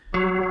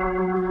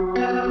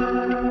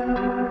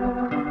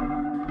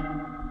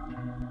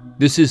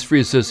This is Free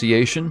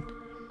Association.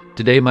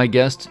 Today my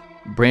guest,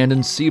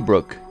 Brandon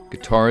Seabrook,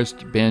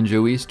 guitarist,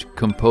 banjoist,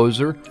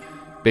 composer,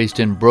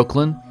 based in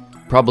Brooklyn,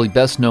 probably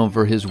best known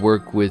for his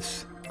work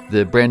with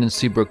the Brandon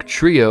Seabrook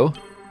Trio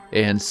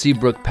and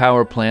Seabrook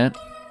Power Plant,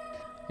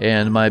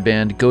 and my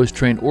band Ghost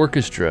Train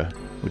Orchestra,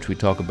 which we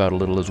talk about a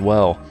little as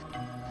well.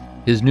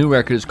 His new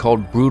record is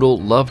called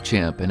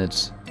Brutalovechamp, and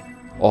it's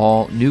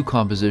all new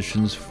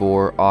compositions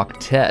for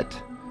octet.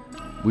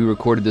 We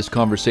recorded this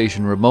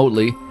conversation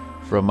remotely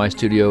from my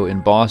studio in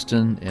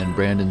Boston and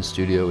Brandon's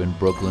studio in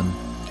Brooklyn,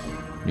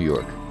 New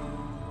York.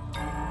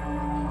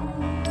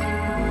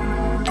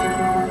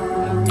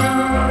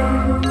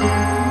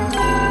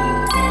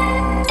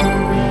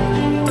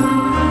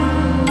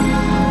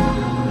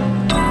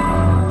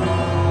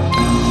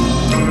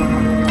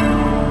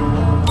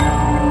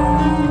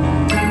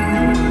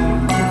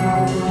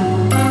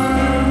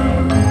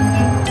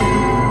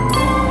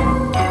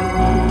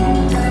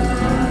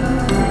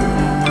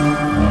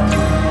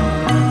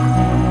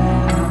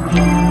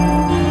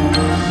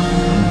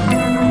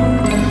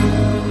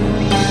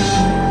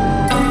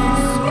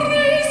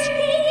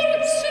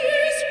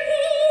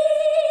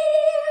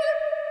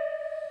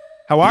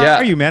 How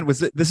are you, man?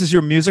 This is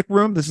your music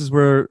room? This is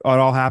where it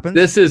all happens?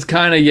 This is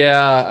kind of,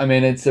 I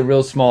mean, it's a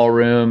real small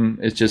room.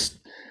 It's just,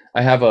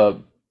 I have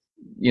a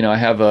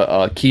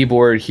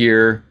keyboard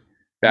here,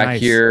 back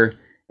here,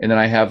 and then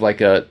I have like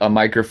a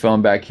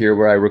microphone back here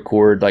where I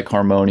record like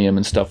harmonium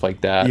and stuff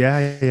like that. Yeah.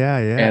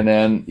 And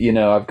then,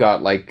 I've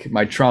got like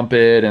my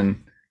trumpet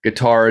and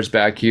guitars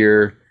back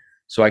here.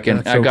 So I've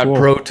got cool.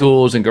 Pro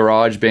Tools and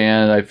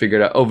GarageBand. I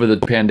figured out over the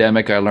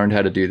pandemic, I learned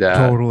how to do that.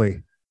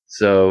 Totally.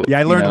 So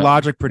I learned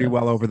Logic pretty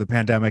well over the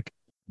pandemic.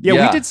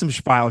 Yeah, we did some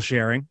file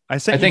sharing. I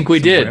think we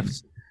did.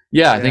 Riffs.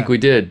 Yeah, I think we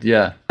did.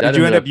 Yeah. Did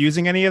you end up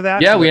using any of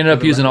that? Yeah, we ended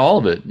up using all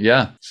of it.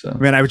 Yeah. So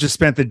man, I just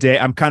spent the day.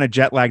 I'm kind of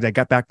jet lagged. I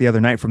got back the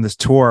other night from this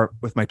tour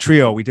with my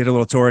trio. We did a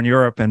little tour in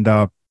Europe, and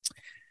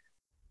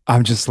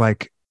I'm just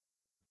like,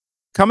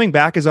 coming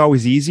back is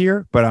always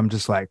easier, but I'm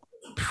just like,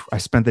 I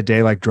spent the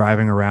day like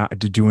driving around,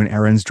 doing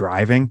errands,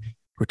 driving.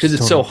 Because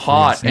it's so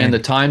hot and the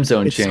time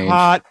zone change. It's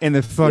hot and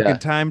the fucking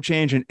time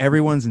change and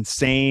everyone's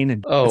insane.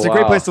 And it's a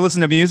great place to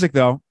listen to music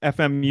though.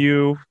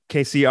 FMU,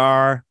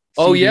 KCR.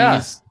 Oh CDs.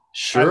 Yeah,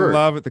 sure. I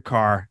love it. The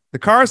car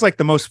is like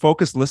the most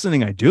focused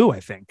listening I do, I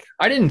think.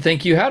 I didn't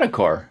think you had a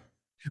car.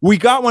 We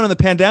got one in the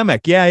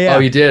pandemic. Yeah. Oh,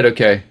 you did?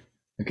 Okay.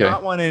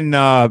 Got one in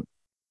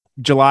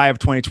July of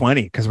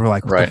 2020 because we're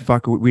like, what the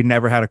fuck? We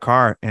never had a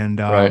car.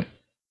 And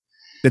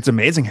it's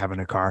amazing having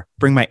a car.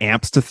 Bring my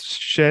amps to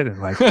shit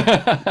and like, If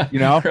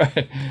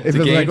it's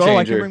like,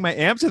 I can bring my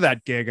amps to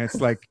that gig. And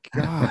it's like,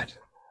 God.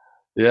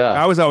 Yeah.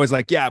 I was always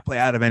like, play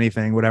out of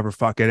anything, whatever,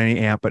 fuck it, any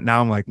amp. But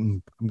now I'm like,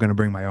 I'm gonna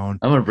bring my own.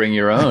 I'm gonna bring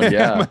your own.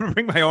 Yeah. I'm gonna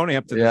bring my own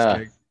amp to this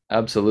gig.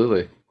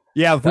 Absolutely.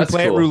 Yeah. If we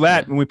play at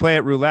roulette, when we play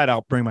at roulette,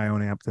 I'll bring my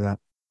own amp to that.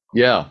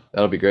 Yeah,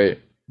 that'll be great.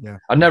 Yeah.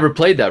 I've never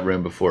played that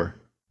room before.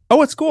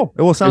 Oh, it's cool.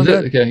 It will sound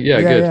good. Okay. Yeah.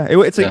 Good.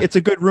 Yeah. It's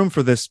a good room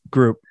for this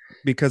group.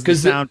 Because the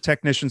sound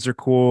technicians are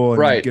cool,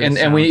 and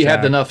and we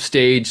have enough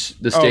stage.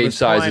 The stage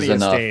size is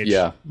enough.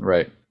 Yeah,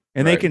 right.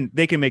 And they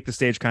can make the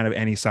stage kind of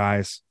any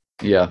size.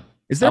 Yeah.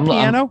 Is there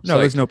piano? No,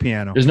 there's no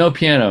piano. There's no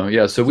piano.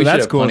 Yeah, so we should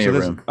have plenty of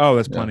room.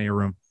 There's plenty of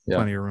room. Yeah.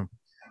 Plenty of room.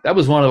 That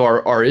was one of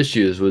our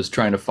issues, was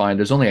trying to find.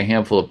 There's only a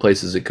handful of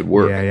places it could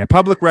work. Yeah.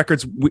 Public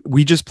Records.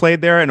 We just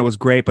played there, and it was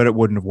great, but it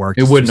wouldn't have worked.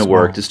 It wouldn't have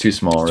worked. It's too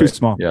small. Too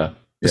small. Yeah.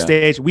 The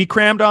stage we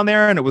crammed on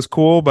there, and it was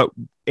cool, but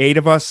 8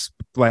 of us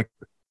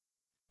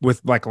with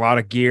like a lot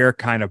of gear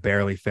kind of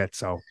barely fit,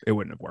 so it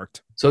wouldn't have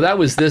worked. So that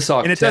was this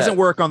octet. And it doesn't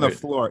work on the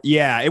floor.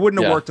 Yeah, it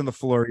wouldn't have worked on the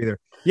floor either.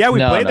 Yeah, we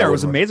played there. It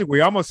was amazing.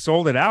 We almost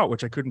sold it out,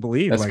 which I couldn't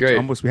believe. That's great.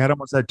 We had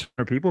almost had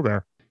 200 people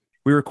there.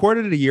 We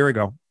recorded it a year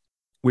ago.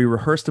 We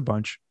rehearsed a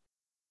bunch,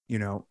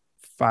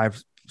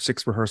 5-6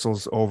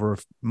 rehearsals over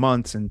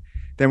months, and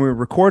then we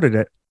recorded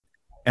it.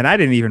 And I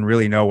didn't even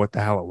really know what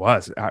the hell it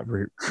was.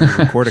 We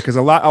recorded because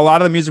a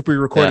lot of the music we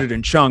recorded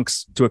in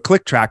chunks to a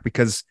click track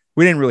because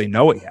we didn't really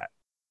know it yet.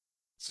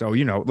 So,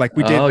 like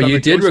we did. Oh, you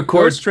did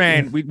record. Ghost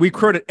Train. We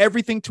recorded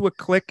everything to a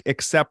click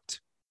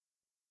except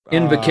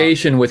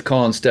Invocation with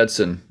Colin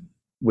Stetson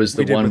was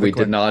the one we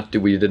did not do.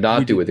 We did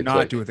not do with a click.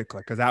 Not do with a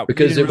click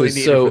because it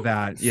was so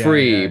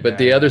free. But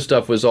the other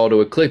stuff was all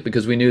to a click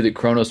because we knew that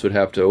Kronos would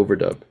have to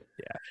overdub.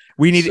 Yeah,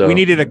 we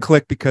needed a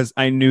click because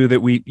I knew that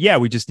we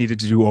just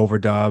needed to do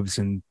overdubs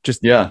and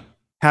just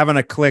having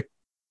a click.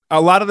 A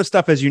lot of the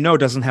stuff, as you know,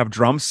 doesn't have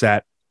drum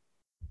set.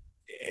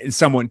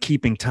 Someone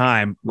keeping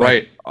time,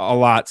 a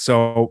lot.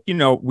 So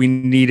we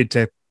needed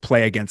to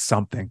play against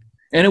something.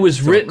 And it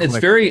was written.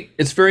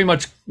 It's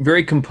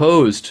very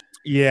composed.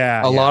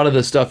 Yeah. A lot of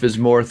the stuff is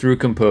more through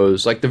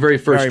composed. Like the very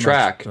first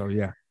track. So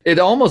yeah. It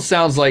almost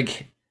sounds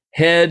like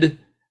head,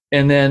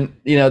 and then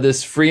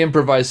this free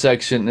improvised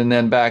section, and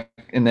then back,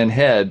 and then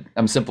head.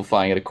 I'm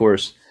simplifying it, of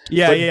course.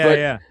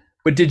 Yeah.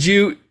 But did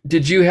you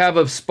have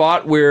a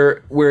spot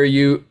where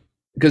you?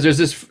 Because there's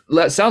this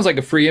that sounds like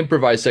a free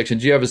improvised section.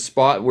 Do you have a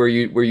spot where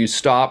you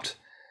stopped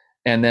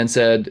and then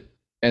said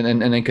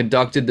and then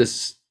conducted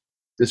this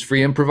this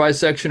free improvise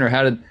section, or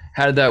how did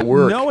that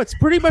work? No, it's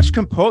pretty much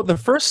composed. The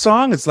first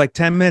song is like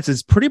 10 minutes.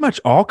 It's pretty much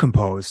all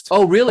composed.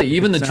 Oh, really?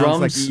 Even the drums?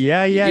 Like,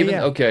 yeah.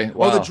 Okay. Wow.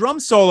 Well, the drum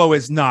solo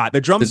is not.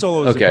 The drum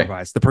solo is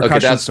improvised. The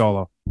percussion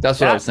solo. That's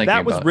what I was thinking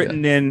that was about.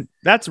 written in.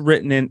 That's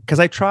written in because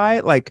I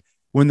try like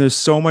when there's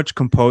so much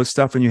composed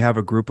stuff and you have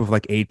a group of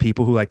like 8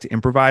 people who like to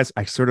improvise.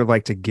 I sort of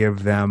like to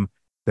give them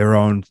their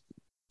own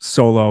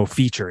solo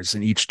features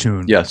in each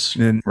tune. Yes.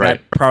 And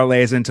that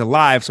parlays into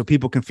live so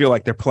people can feel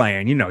like they're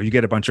playing. You know, you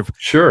get a bunch of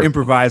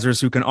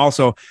improvisers who can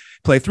also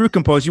play through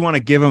compose. You want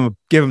to give them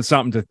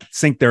something to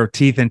sink their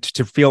teeth into,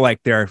 to feel like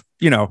they're,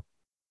 you know,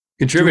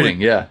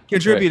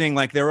 contributing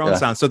like their own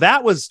sound. So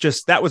that was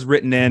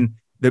written in.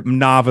 The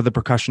Nava, the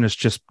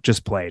percussionist,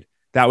 just played.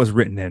 That was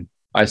written in.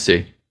 I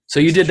see. So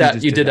you did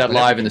that. You did that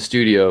live in the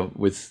studio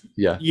with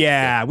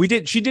we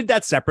did. She did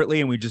that separately,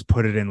 and we just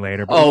put it in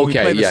later. But oh,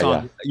 okay.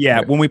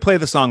 When we play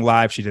the song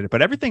live, she did it.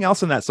 But everything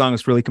else in that song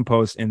is really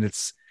composed, and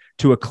it's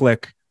to a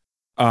click.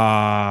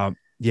 It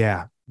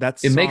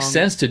makes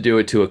sense to do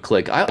it to a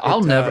click. We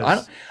never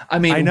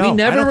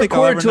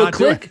recorded to a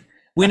click.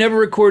 We never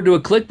recorded to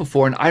a click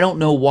before, and I don't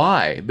know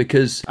why.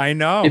 Because I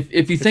know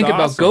if you think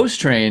about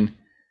Ghost Train.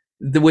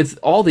 With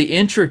all the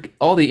intricate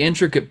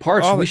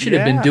parts, we should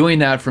have been doing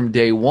that from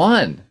day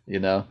one, you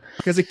know,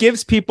 because it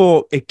gives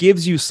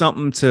you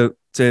something to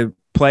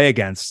play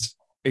against.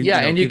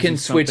 And you can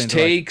switch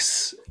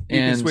takes.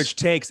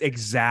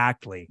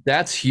 Exactly.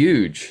 That's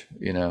huge,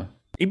 you know.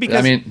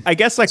 Because I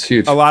guess like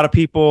a lot of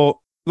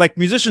people, like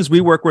musicians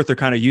we work with, are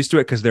kind of used to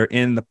it because they're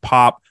in the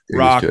pop,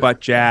 rock,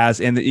 but jazz,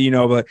 and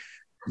but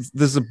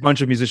there's a bunch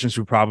of musicians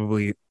who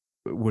probably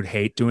would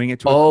hate doing it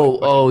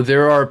to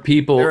there are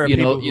people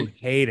who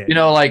hate it,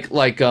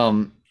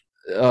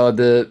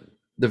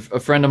 a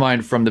friend of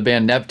mine from the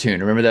band Neptune,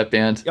 remember that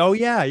band?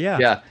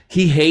 Yeah,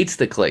 he hates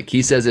the click.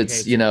 He says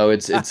it's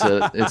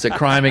a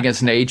crime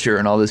against nature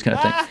and all this kind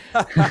of thing.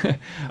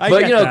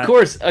 But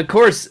of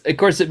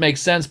course it makes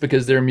sense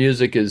because their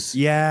music is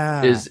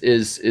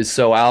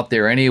so out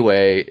there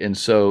anyway, and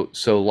so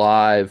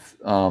live.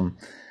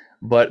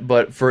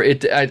 But for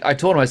it, I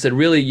told him, I said,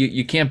 really,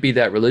 you can't be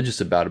that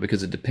religious about it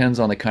because it depends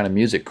on the kind of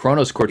music.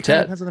 Kronos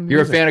Quartet,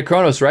 you're a fan of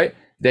Kronos, right?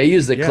 They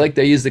use the click.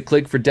 They use the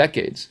click for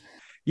decades.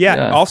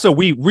 Yeah. Also,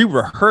 we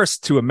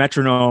rehearsed to a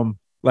metronome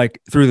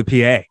like through the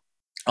PA.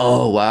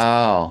 Oh,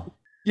 wow.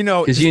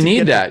 Because you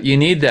need that. You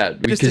need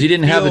that because you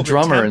didn't have the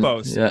drummer.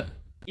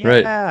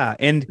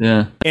 And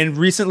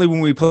recently when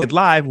we played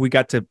live, I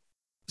got to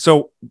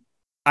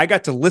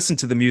listen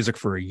to the music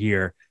for a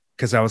year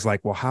because I was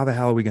like, well, how the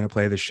hell are we going to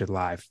play this shit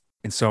live?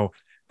 And so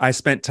I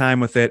spent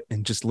time with it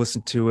and just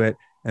listened to it.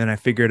 And I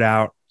figured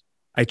out,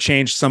 I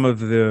changed some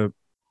of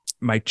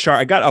my chart.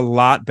 I got a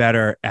lot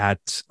better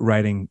at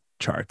writing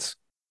charts.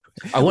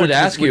 I wanted to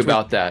ask you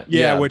about that.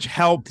 Yeah, which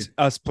helped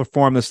us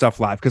perform the stuff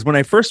live. Because when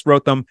I first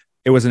wrote them,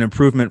 it was an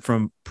improvement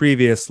from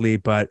previously.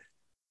 But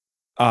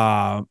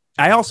I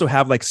also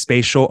have like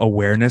spatial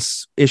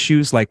awareness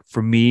issues. Like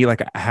for me,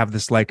 like I have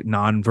this like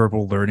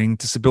nonverbal learning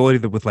disability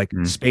that with like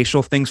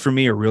spatial things for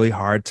me are really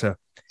hard to.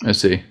 I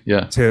see.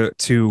 Yeah.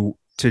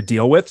 To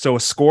deal with. So a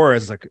score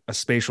is like a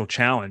spatial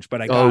challenge.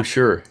 But I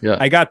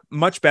got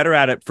much better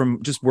at it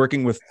from just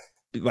working with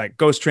like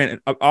Ghost Train and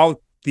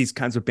all these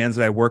kinds of bands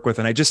that I work with.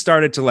 And I just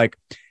started to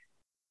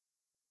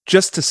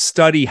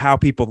study how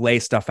people lay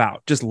stuff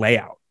out, just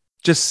layout,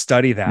 just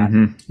study that.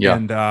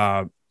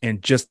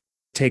 And just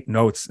take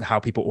notes how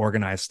people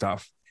organize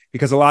stuff,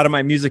 because a lot of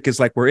my music is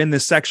like, we're in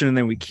this section and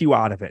then we cue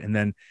out of it. And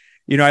then,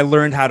 I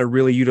learned how to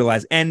really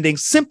utilize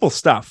endings, simple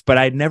stuff, but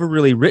I'd never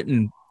really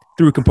written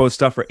through composed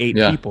stuff for 8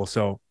 people.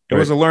 So it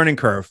was a learning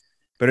curve,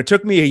 but it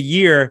took me a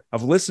year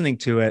of listening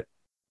to it.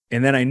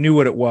 And then I knew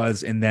what it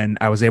was. And then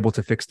I was able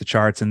to fix the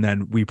charts. And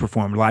then we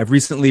performed live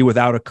recently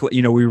without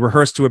we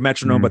rehearsed to a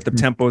metronome, but the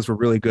tempos were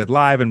really good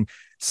live. And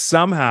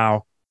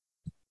somehow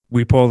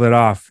we pulled it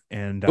off.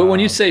 And but when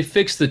you say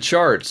fix the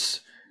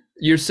charts,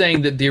 you're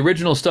saying that the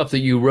original stuff that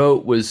you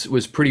wrote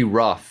was pretty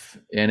rough,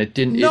 and it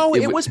didn't. No,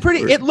 it was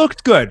pretty. It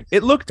looked good.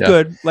 It looked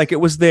good, like it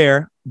was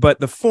there, but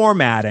the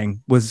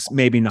formatting was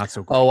maybe not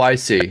so good. Oh, I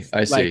see.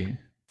 I see.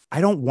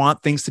 I don't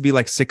want things to be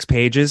like 6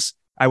 pages.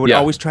 I would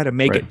always try to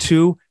make it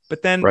 2,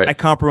 but then I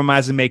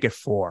compromise and make it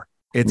 4.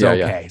 It's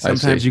okay.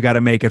 Sometimes you got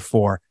to make it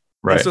 4.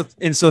 Right.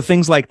 And so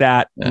things like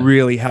that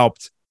really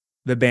helped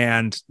the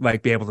band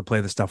like be able to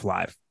play the stuff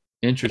live.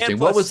 Interesting.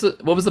 Plus,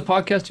 what was the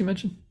podcast you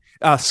mentioned?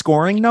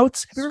 Scoring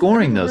Notes.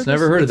 Scoring Notes.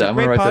 Never heard of that. I'm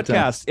gonna write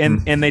that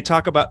down. And they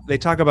talk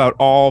about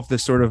all of the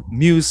sort of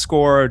Muse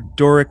score,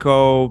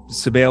 Dorico,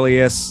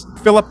 Sibelius,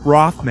 Philip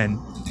Rothman,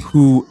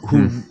 who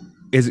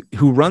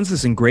runs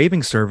this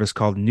engraving service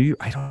called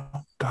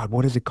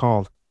what is it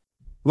called?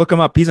 Look him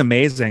up. He's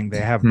amazing.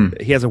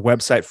 He has a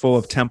website full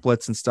of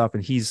templates and stuff,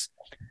 and he's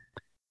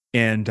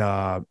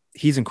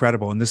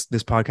incredible. And this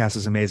podcast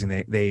is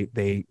amazing.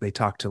 They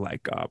talk to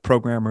like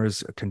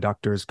programmers,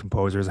 conductors,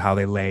 composers, how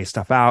they lay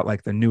stuff out,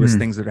 like the newest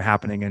things that are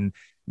happening in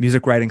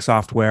music writing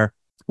software.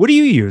 What do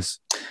you use?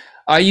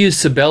 I use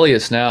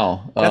Sibelius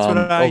now. That's what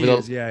I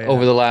use.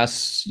 Over the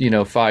last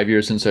 5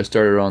 years since I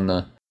started on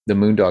the the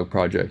Moondog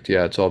project.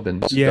 Yeah, it's all been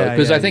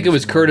because I think it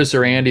was Curtis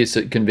or Andy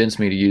that convinced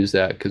me to use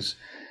that because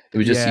it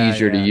was just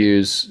easier to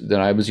use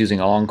than I was using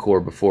Encore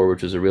before,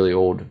 which was a really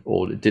old.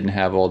 It didn't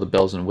have all the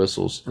bells and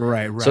whistles.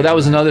 Right. So that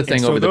was another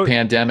thing over the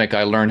pandemic.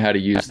 I learned how to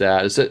use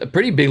that. It's a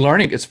pretty big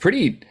learning. It's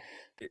pretty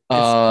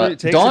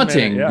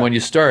daunting when you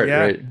start,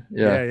 right?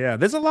 Yeah.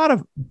 There's a lot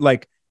of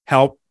like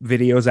help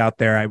videos out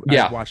there.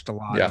 I've watched a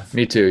lot. Yeah,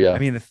 me too. Yeah. I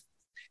mean,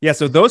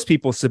 so those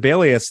people,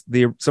 Sibelius,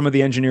 some of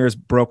the engineers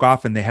broke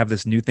off and they have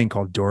this new thing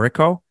called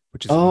Dorico,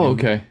 which is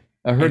okay.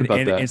 I heard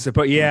about that.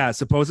 And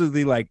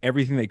supposedly like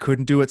everything they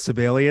couldn't do at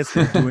Sibelius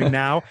they're doing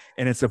now,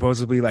 and it's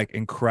supposedly like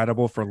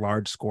incredible for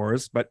large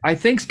scores. But I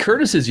think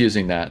Curtis is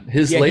using that.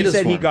 His latest he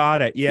said one. He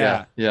got it.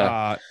 Yeah.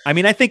 I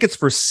mean, I think it's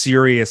for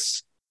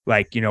serious,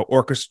 like, you know,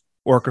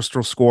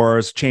 orchestral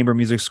scores, chamber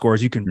music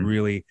scores. You can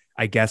really,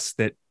 I guess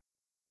that.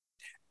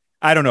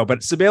 I don't know,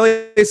 but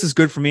Sibelius is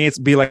good for me. It's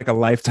be like a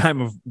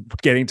lifetime of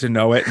getting to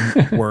know it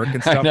and work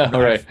and stuff. I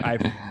know, right.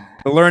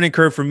 The learning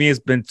curve for me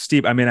has been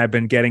steep. I mean, I've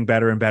been getting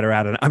better and better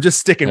at it. I'm just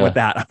sticking with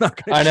that. I'm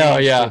not going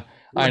to.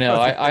 I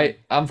know.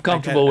 I'm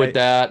comfortable with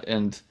that,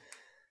 and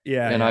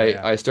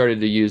I started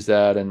to use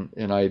that,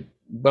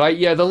 but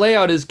the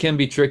layout can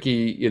be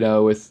tricky, you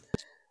know, with,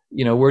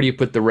 you know, where do you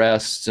put the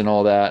rests and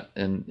all that,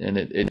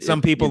 and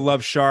some people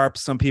love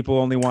sharps, some people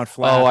only want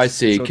flats. Oh, I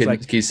see. So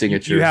Key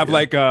signature. You have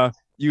like a.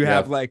 You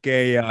have like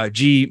a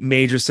G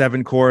major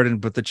 7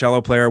 chord, but the cello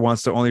player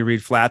wants to only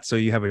read flats, so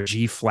you have a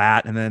G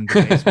flat, and then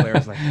the bass player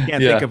is like, you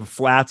can't think of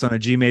flats on a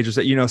G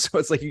major, you know. So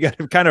it's like you got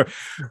to kind of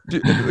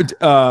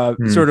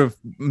sort of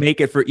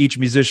make it for each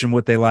musician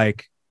what they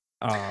like.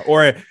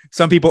 Or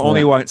some people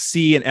only want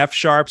C and F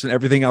sharps and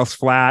everything else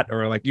flat,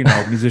 or like, you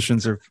know,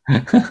 musicians are,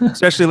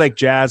 especially like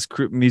jazz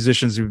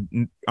musicians who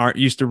aren't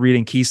used to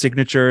reading key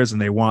signatures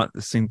and they want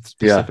the same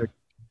specific.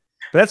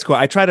 But that's cool.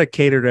 I try to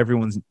cater to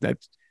everyone's.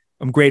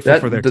 I'm grateful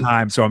for their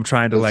time, so I'm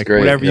trying to like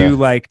whatever you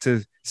like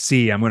to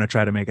see. I'm going to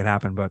try to make it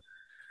happen. But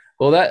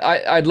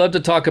I'd love to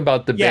talk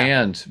about the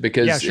band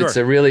because it's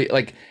a really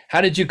like.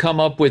 How did you come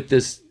up with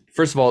this?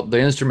 First of all, the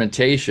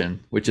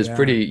instrumentation, which is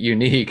pretty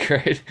unique,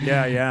 right?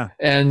 Yeah.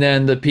 And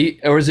then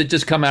or is it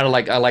just come out of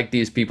like, I like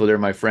these people, they're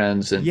my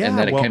friends, and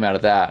then it came out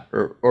of that,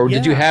 or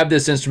did you have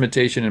this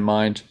instrumentation in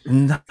mind?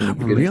 Not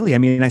really. I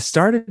mean,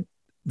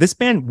 this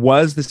band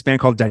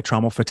called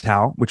Ditromo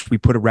Fatale, which we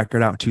put a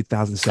record out in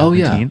 2017. Oh,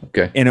 yeah.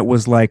 Okay. And it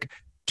was like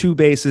 2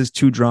 basses,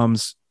 2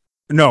 drums.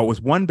 No, it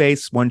was 1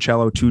 bass, 1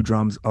 cello, 2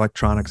 drums,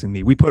 electronics, and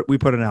me. We put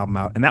an album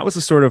out, and that was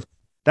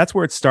that's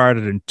where it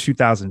started in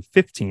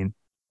 2015.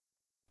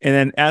 And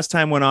then as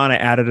time went on, I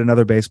added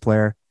another bass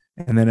player.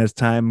 And then as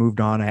time moved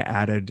on, I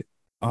added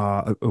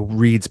a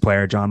reeds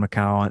player, John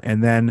McCowan.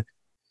 And then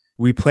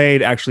we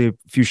played actually a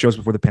few shows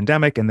before the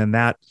pandemic, and then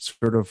that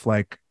sort of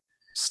like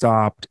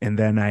stopped, and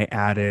then I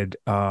added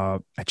I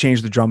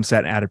changed the drum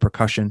set and added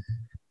percussion,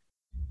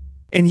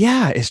 and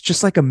it's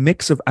just like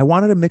I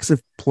wanted a mix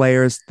of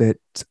players that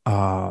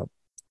I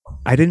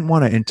didn't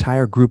want an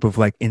entire group of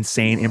like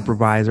insane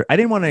improviser. I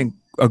didn't want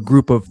a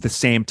group of the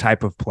same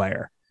type of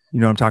player, you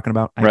know what I'm talking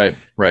about?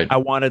 Right. I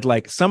wanted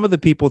like some of the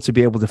people to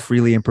be able to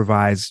freely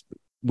improvise,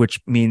 which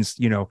means,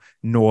 you know,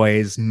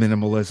 noise,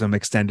 minimalism,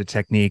 extended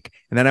technique,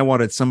 and then I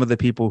wanted some of the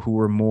people who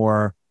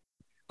were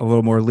a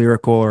little more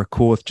lyrical or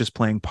cool with just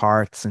playing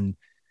parts and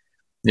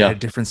a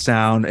different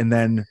sound. And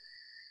then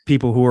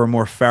people who are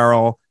more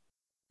feral,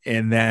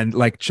 and then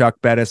like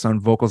Chuck Bettis on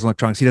vocals and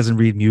electronics. He doesn't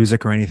read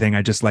music or anything.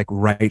 I just like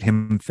write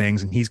him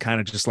things, and he's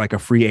kind of just like a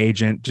free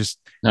agent, just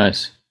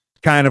nice,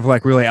 kind of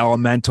like really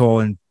elemental.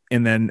 And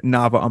then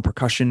Nava on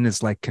percussion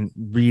is like, can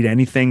read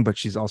anything, but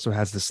she's also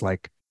has this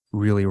like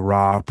really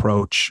raw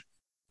approach.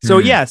 So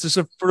it's just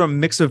a sort of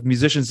mix of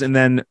musicians. And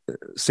then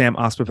Sam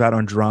Ospapat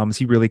on drums.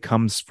 He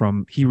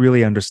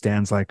really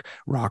understands like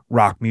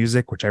rock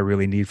music, which I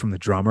really need from the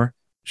drummer.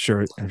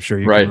 I'm sure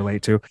you can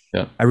relate to.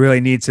 Yeah. I really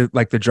need to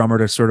like the drummer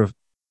to sort of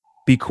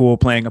be cool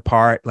playing a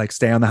part, like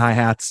stay on the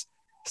hi-hats,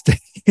 stay,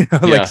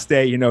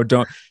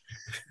 don't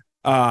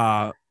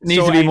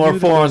needs to be more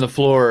 4 on the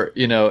floor,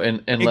 you know,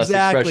 and less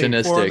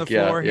expressionistic. 4 on the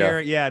floor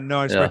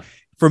here.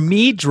 For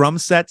me, drum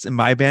sets in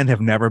my band have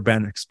never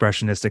been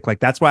expressionistic. Like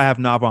that's why I have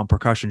Nava on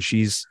percussion.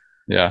 She's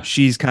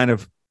kind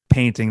of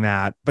painting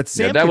that. But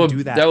Sam could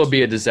do that. That would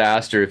be a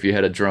disaster if you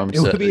had a drum set.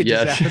 It would be a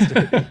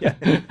disaster.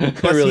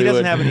 Plus, he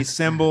doesn't have any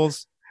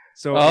cymbals.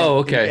 So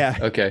okay.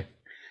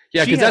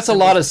 Yeah, because that's a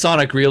lot of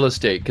sonic real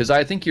estate. Because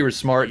I think you were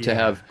smart to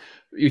have,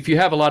 if you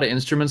have a lot of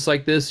instruments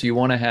like this, you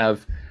want to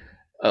have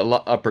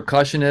a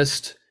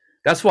percussionist.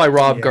 That's why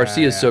Rob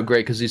Garcia is so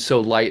great, because he's so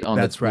light on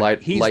such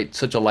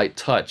a light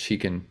touch. He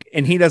can,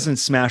 and he doesn't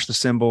smash the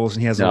cymbals,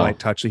 and he has a light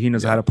touch, so he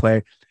knows how to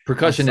play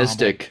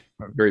percussionistic,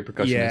 very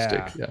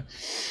percussionistic. Yeah.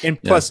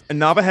 And plus,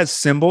 Nava has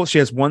cymbals. She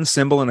has 1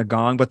 cymbal and a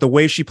gong, but the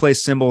way she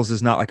plays cymbals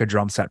is not like a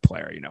drum set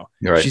player. You know,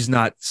 she's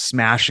not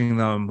smashing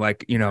them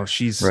like, you know,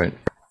 she's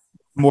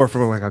more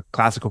for like a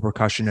classical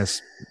percussionist.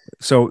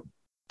 So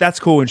that's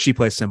cool when she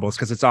plays cymbals,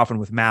 because it's often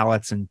with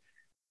mallets and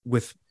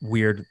with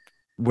weird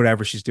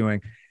whatever she's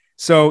doing.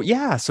 So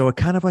so it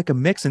kind of like a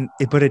mix,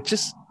 but it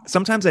just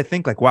sometimes I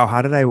think like, wow,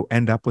 how did I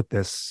end up with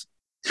this?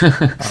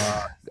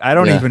 I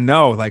don't even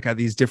know, like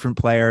these different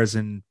players,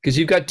 and because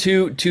you've got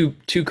two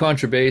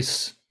contrabass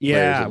players.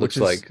 yeah, It looks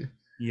like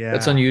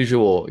that's yeah.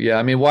 unusual. Yeah,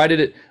 I mean, why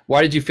did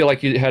you feel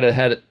like you had to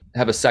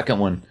have a second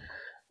one?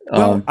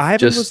 Well,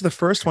 Ivan was Just the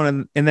first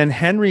one, and then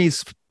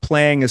Henry's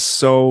playing is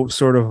so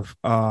sort of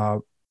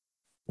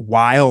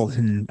wild,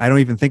 and I don't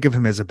even think of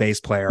him as a bass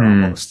player.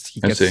 Almost,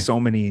 he gets so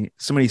many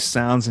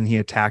sounds, and he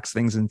attacks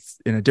things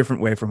in a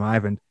different way from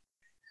Ivan.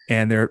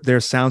 And their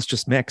sounds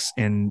just mix,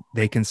 and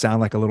they can sound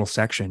like a little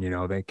section. You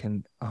know, they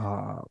can.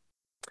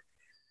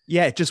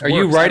 Yeah, it just. Are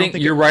you writing?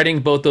 You're writing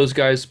both those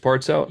guys'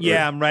 parts out?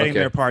 Yeah, I'm writing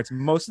their parts.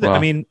 Most of it. I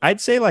mean,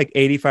 I'd say like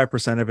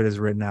 85% of it is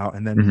written out,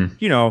 and then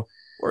you know,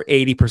 or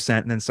 80%,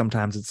 and then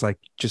sometimes it's like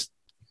just.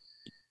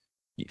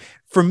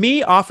 For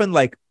me, often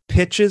like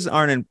pitches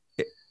aren't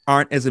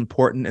as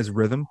important as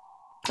rhythm.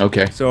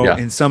 Okay. So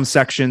in some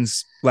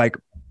sections, like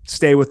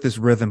stay with this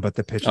rhythm, but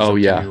the pitch is up to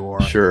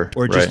you,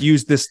 or just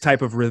use this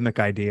type of rhythmic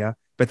idea.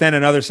 But then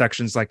in other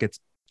sections, like it's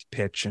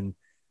pitch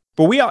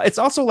it's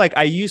also like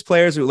I use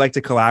players who like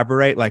to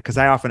collaborate, like, cause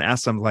I often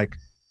ask them like,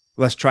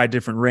 let's try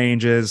different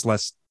ranges.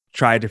 Let's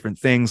try different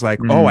things. Like,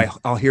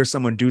 I'll hear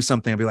someone do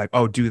something. I'll be like,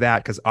 oh, do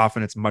that. Cause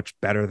often it's much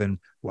better than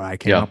what I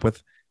came up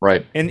with.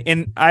 Right.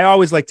 And I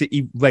always like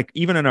to like,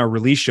 even in our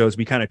release shows,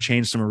 we kind of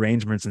change some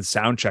arrangements and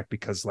sound check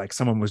because like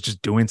someone was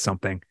just doing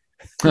something.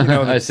 You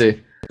know, I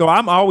see. So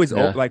I'm always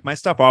like my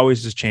stuff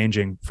always just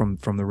changing from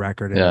the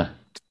record and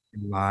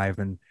live,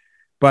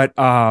 but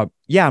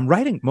I'm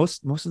writing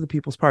most of the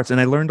people's parts,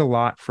 and I learned a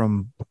lot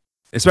from,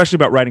 especially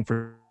about writing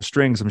for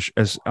strings.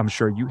 As I'm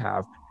sure you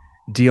have,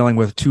 dealing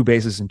with two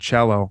basses and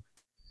cello,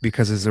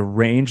 because there's a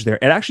range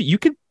there, and actually you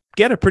could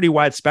get a pretty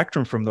wide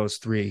spectrum from those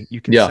three.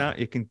 You can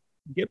it can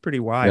get pretty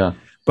wide,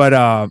 but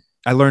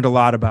I learned a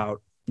lot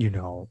about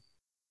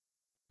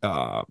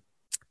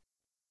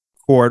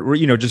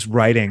chord, just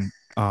writing.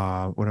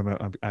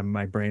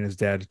 My brain is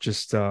dead.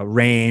 Just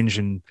range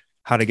and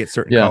how to get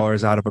certain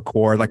colors out of a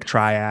chord, like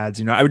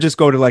triads. I would just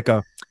go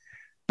to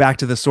back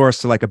to the source,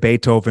 to like a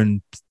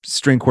Beethoven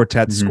string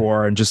quartet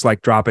score, and just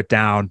like drop it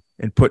down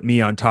and put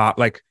me on top.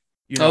 Like,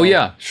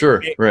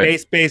 sure,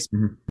 right.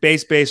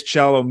 Bass,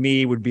 cello.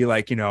 Me would be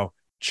like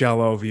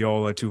cello,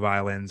 viola, two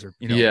violins, or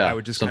I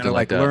would just kind of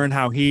like learn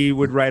how he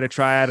would write a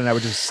triad, and I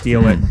would just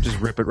steal it, just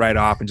rip it right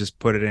off, and just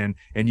put it in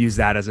and use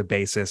that as a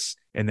basis,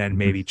 and then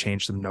maybe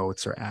change some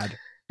notes or add.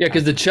 Yeah,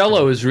 because the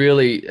cello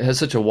has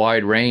such a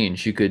wide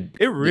range. You could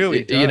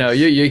does.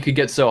 You could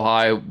get so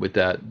high with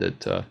that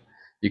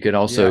you could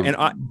also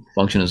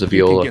function as a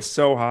viola. You can get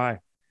so high.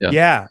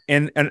 Yeah.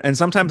 And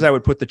sometimes I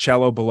would put the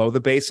cello below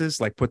the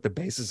basses, like put the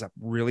basses up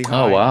really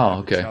high. Oh wow,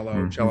 okay.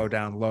 Cello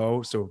down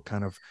low, so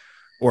kind of,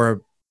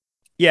 or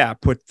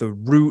put the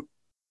root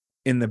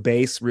in the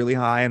bass really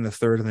high and the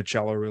third and the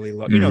cello really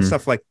low.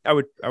 Stuff like I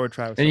would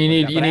try. And you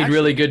need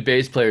really good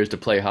bass players to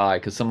play high,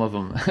 because some of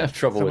them have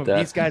trouble with that.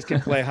 These guys can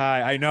play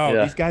high. I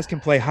know these guys can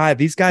play high.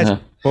 These guys,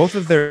 both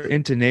of their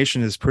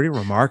intonation is pretty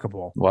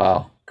remarkable.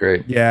 Wow,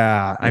 great.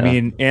 Yeah, I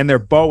mean, and their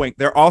bowing.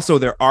 They're also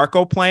their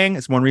arco playing.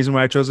 It's one reason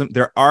why I chose them.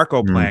 Their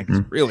arco playing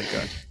is really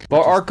good.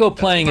 Well, arco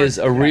playing is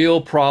a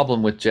real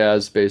problem with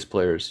jazz bass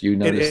players. You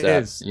notice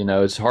that.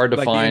 It's hard to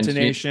find. The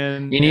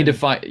intonation. You need to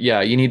find.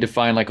 Yeah, you need to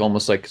find like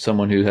almost like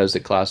someone who has the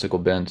classical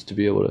bent to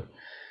be able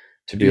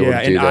to do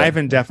that. And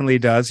Ivan definitely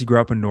does. He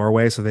grew up in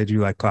Norway, so they do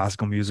like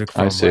classical music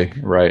from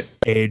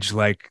age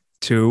like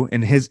 2,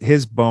 and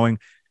his bowing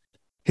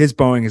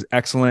is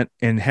excellent,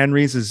 and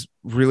Henry's is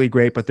really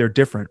great, but they're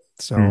different.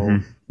 So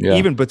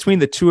even between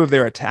the two of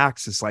their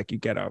attacks, it's like you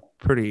get a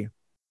pretty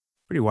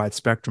wide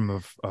spectrum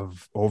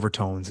of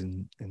overtones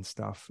and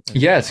stuff.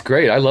 And, it's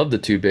great. I love the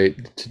two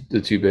basses.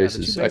 The two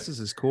basses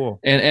is cool.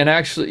 And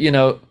actually,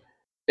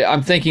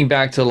 I'm thinking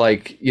back to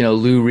like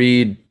Lou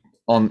Reed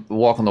on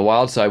Walk on the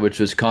Wild Side, which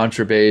was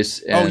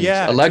contrabass and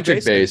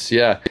electric bass.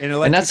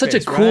 And that's such a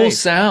cool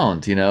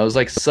sound. It's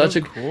like such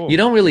a cool. You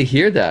don't really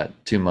hear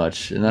that too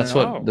much, and that's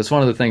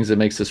one of the things that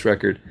makes this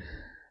record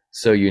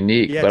so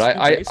unique. But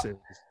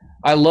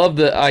I love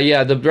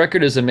the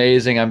record is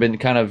amazing. I've been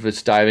kind of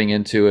just diving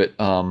into it.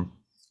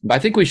 I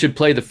think we should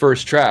play the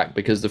first track,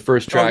 because the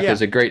first track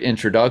is a great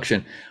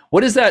introduction.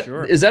 What is that?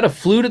 Sure. Is that a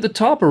flute at the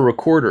top or a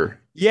recorder?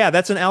 Yeah,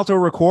 that's an alto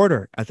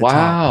recorder at the top.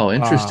 Wow,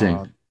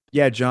 interesting.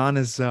 John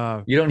is.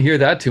 You don't hear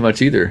that too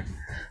much either.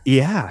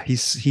 Yeah,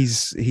 he's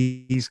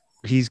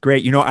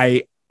great. He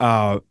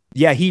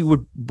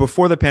would,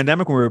 before the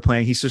pandemic when we were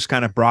playing, he just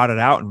kind of brought it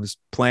out and was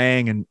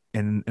playing,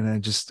 and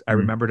I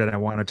remembered it. I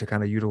wanted to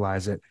kind of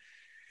utilize it.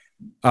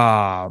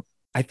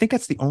 I think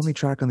that's the only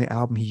track on the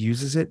album he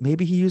uses it.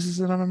 Maybe he uses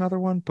it on another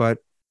one, but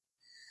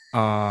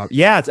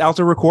it's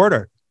alto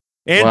recorder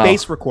and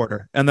bass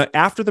recorder. And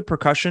after the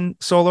percussion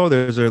solo,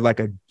 there's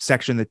a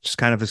section that's just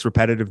kind of this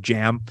repetitive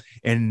jam,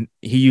 and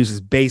he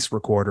uses bass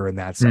recorder in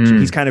that section.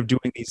 He's kind of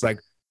doing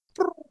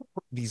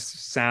these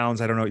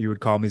sounds. I don't know what you would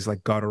call them. These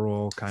like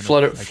guttural kind of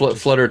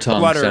flutter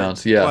tongue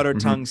sounds. Yeah, flutter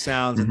tongue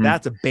sounds, and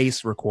that's a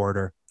bass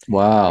recorder.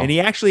 Wow. And he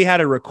actually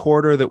had a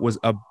recorder that was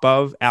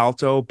above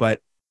alto,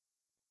 but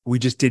we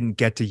just didn't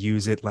get to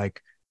use it.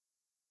 Like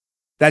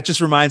that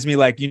just reminds me,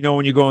 like,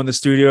 when you go in the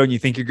studio and you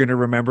think you're going to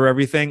remember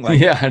everything, like,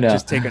 Yeah, I know.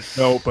 just take a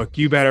notebook.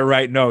 You better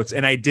write notes.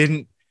 And I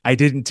didn't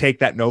take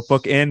that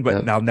notebook in,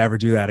 but I'll never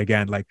do that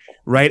again. Like,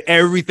 write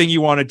everything you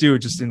want to do,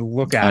 just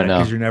look at it,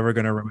 because you're never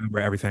going to remember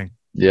everything.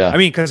 Yeah. I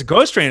mean, because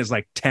Ghost Train is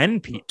like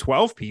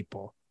 12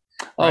 people.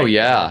 Oh, right?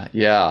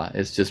 Yeah.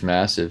 It's just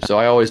massive. So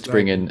I always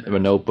bring in a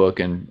notebook,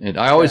 and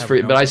I always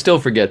forget, but I still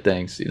forget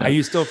things.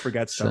 You still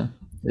forget stuff.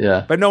 So,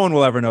 yeah. But no one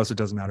will ever know, so it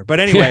doesn't matter. But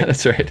anyway, yeah,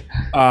 that's right.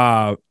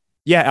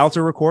 Alto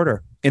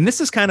recorder. And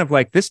this is kind of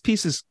like, this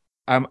piece is,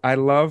 I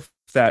love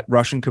that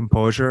Russian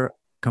composer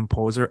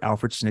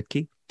Alfred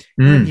Snitke.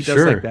 He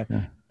does like that.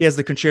 Yeah. He has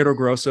the concerto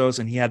grossos,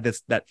 and he had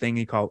that thing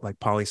he called like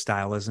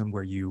polystylism,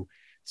 where you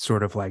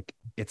sort of like,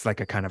 it's like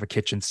a kind of a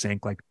kitchen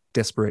sink, like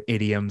disparate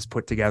idioms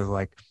put together,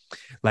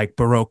 like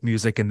Baroque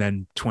music and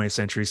then 20th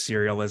century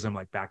serialism,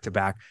 like back to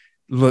back.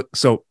 Look,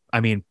 so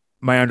I mean,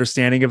 my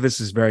understanding of this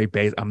is very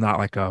basic. I'm not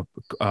like a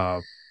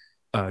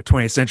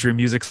 20th century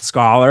music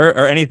scholar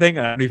or anything.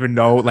 I don't even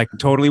know like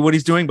totally what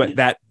he's doing, but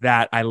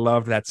that I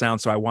loved that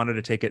sound. So I wanted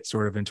to take it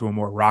sort of into a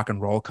more rock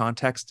and roll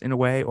context in a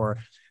way, or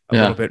a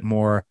little bit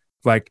more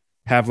like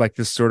have like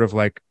this sort of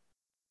like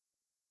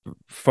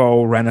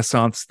faux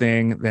Renaissance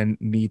thing, then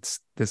meets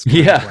this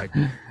kind of like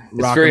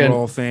rock and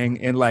roll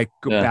thing, and like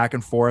go back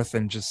and forth,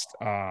 and just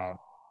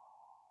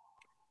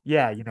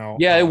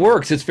it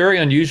works. It's very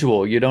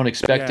unusual. You don't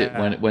expect it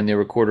when the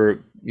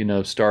recorder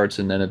starts,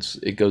 and then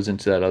it goes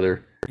into that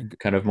other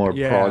kind of more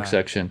prog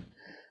section.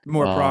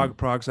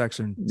 Prog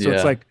section. So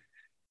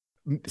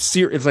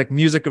it's like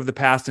music of the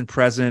past and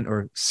present,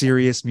 or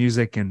serious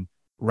music and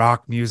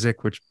rock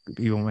music, which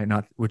people might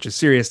not, which is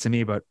serious to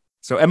me. But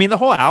so, I mean, the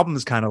whole album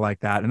is kind of like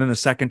that. And then the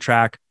second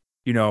track,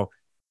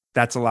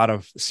 that's a lot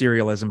of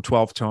serialism,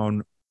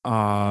 12-tone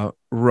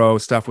row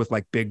stuff with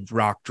like big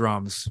rock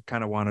drums.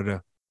 Kind of wanted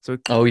to. So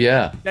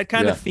that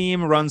kind of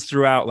theme runs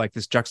throughout, like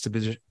this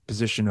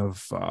juxtaposition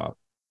of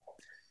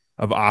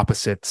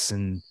opposites,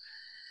 and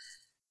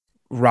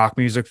rock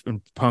music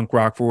and punk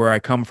rock for where I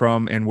come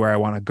from and where I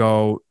want to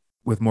go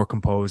with more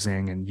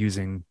composing and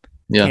using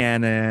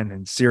canon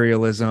and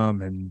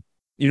serialism, and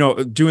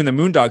doing the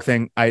Moondog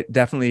thing. I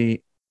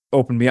definitely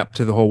opened me up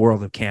to the whole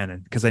world of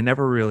canon, because I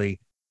never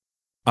really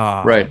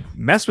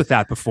messed with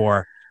that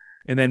before.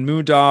 And then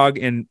Moondog,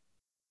 and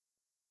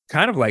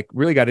kind of like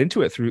really got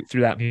into it through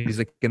that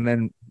music, and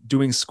then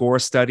doing score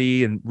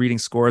study and reading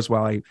scores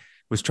while I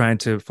was trying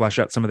to flesh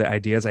out some of the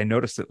ideas. I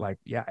noticed that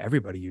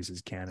everybody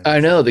uses canon.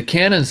 I know the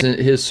canon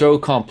is so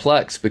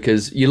complex,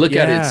 because you look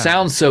at it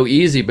sounds so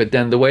easy, but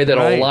then the way that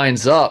all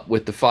lines up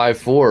with the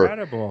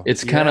 5/4,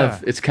 it's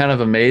kind of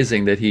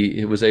amazing that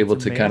he was able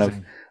to kind of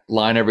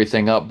line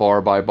everything up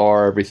bar by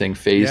bar, everything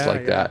phased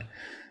like that,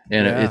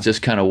 and it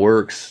just kind of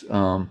works.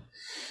 So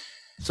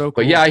cool.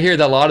 But I hear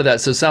that a lot of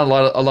that. So it sounds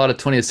a lot of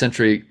 20th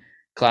century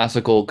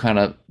classical kind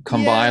of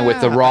combined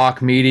with the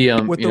rock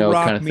medium, with the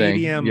rock kind of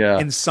medium, thing.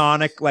 And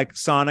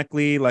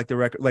sonically, like the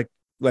record,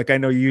 like I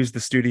know you use the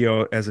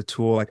studio as a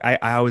tool. Like I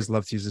always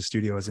love to use the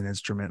studio as an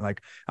instrument.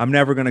 Like I'm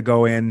never going to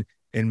go in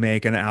and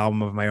make an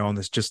album of my own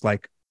that's just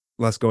like,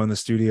 let's go in the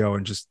studio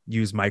and just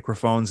use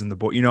microphones and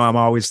I'm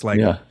always like,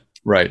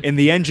 And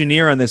the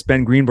engineer on this,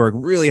 Ben Greenberg,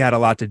 really had a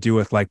lot to do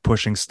with like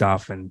pushing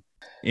stuff, and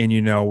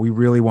we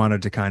really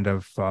wanted to kind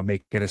of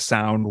make it a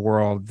sound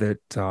world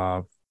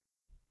that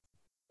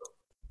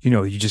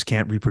you just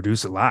can't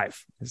reproduce it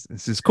live.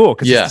 This is cool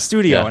because it's the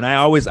studio, and I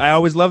always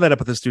love that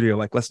up at the studio.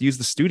 Like, let's use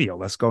the studio.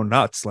 Let's go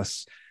nuts.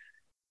 Let's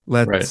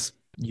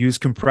use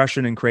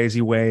compression in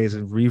crazy ways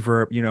and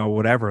reverb.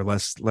 Whatever.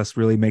 Let's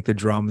really make the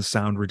drums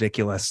sound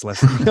ridiculous.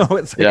 Let's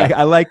it's like,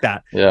 I like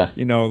that. Yeah.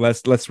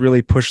 Let's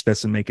really push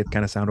this and make it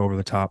kind of sound over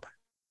the top.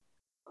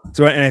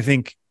 So, and I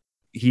think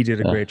he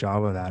did a great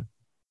job of that.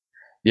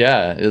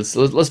 Yeah,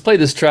 let's play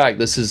this track.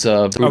 This is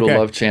Brutal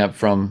Love Champ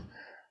from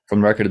the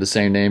record of the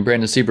same name.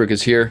 Brandon Seabrook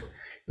is here,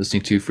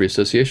 listening to Free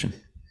Association.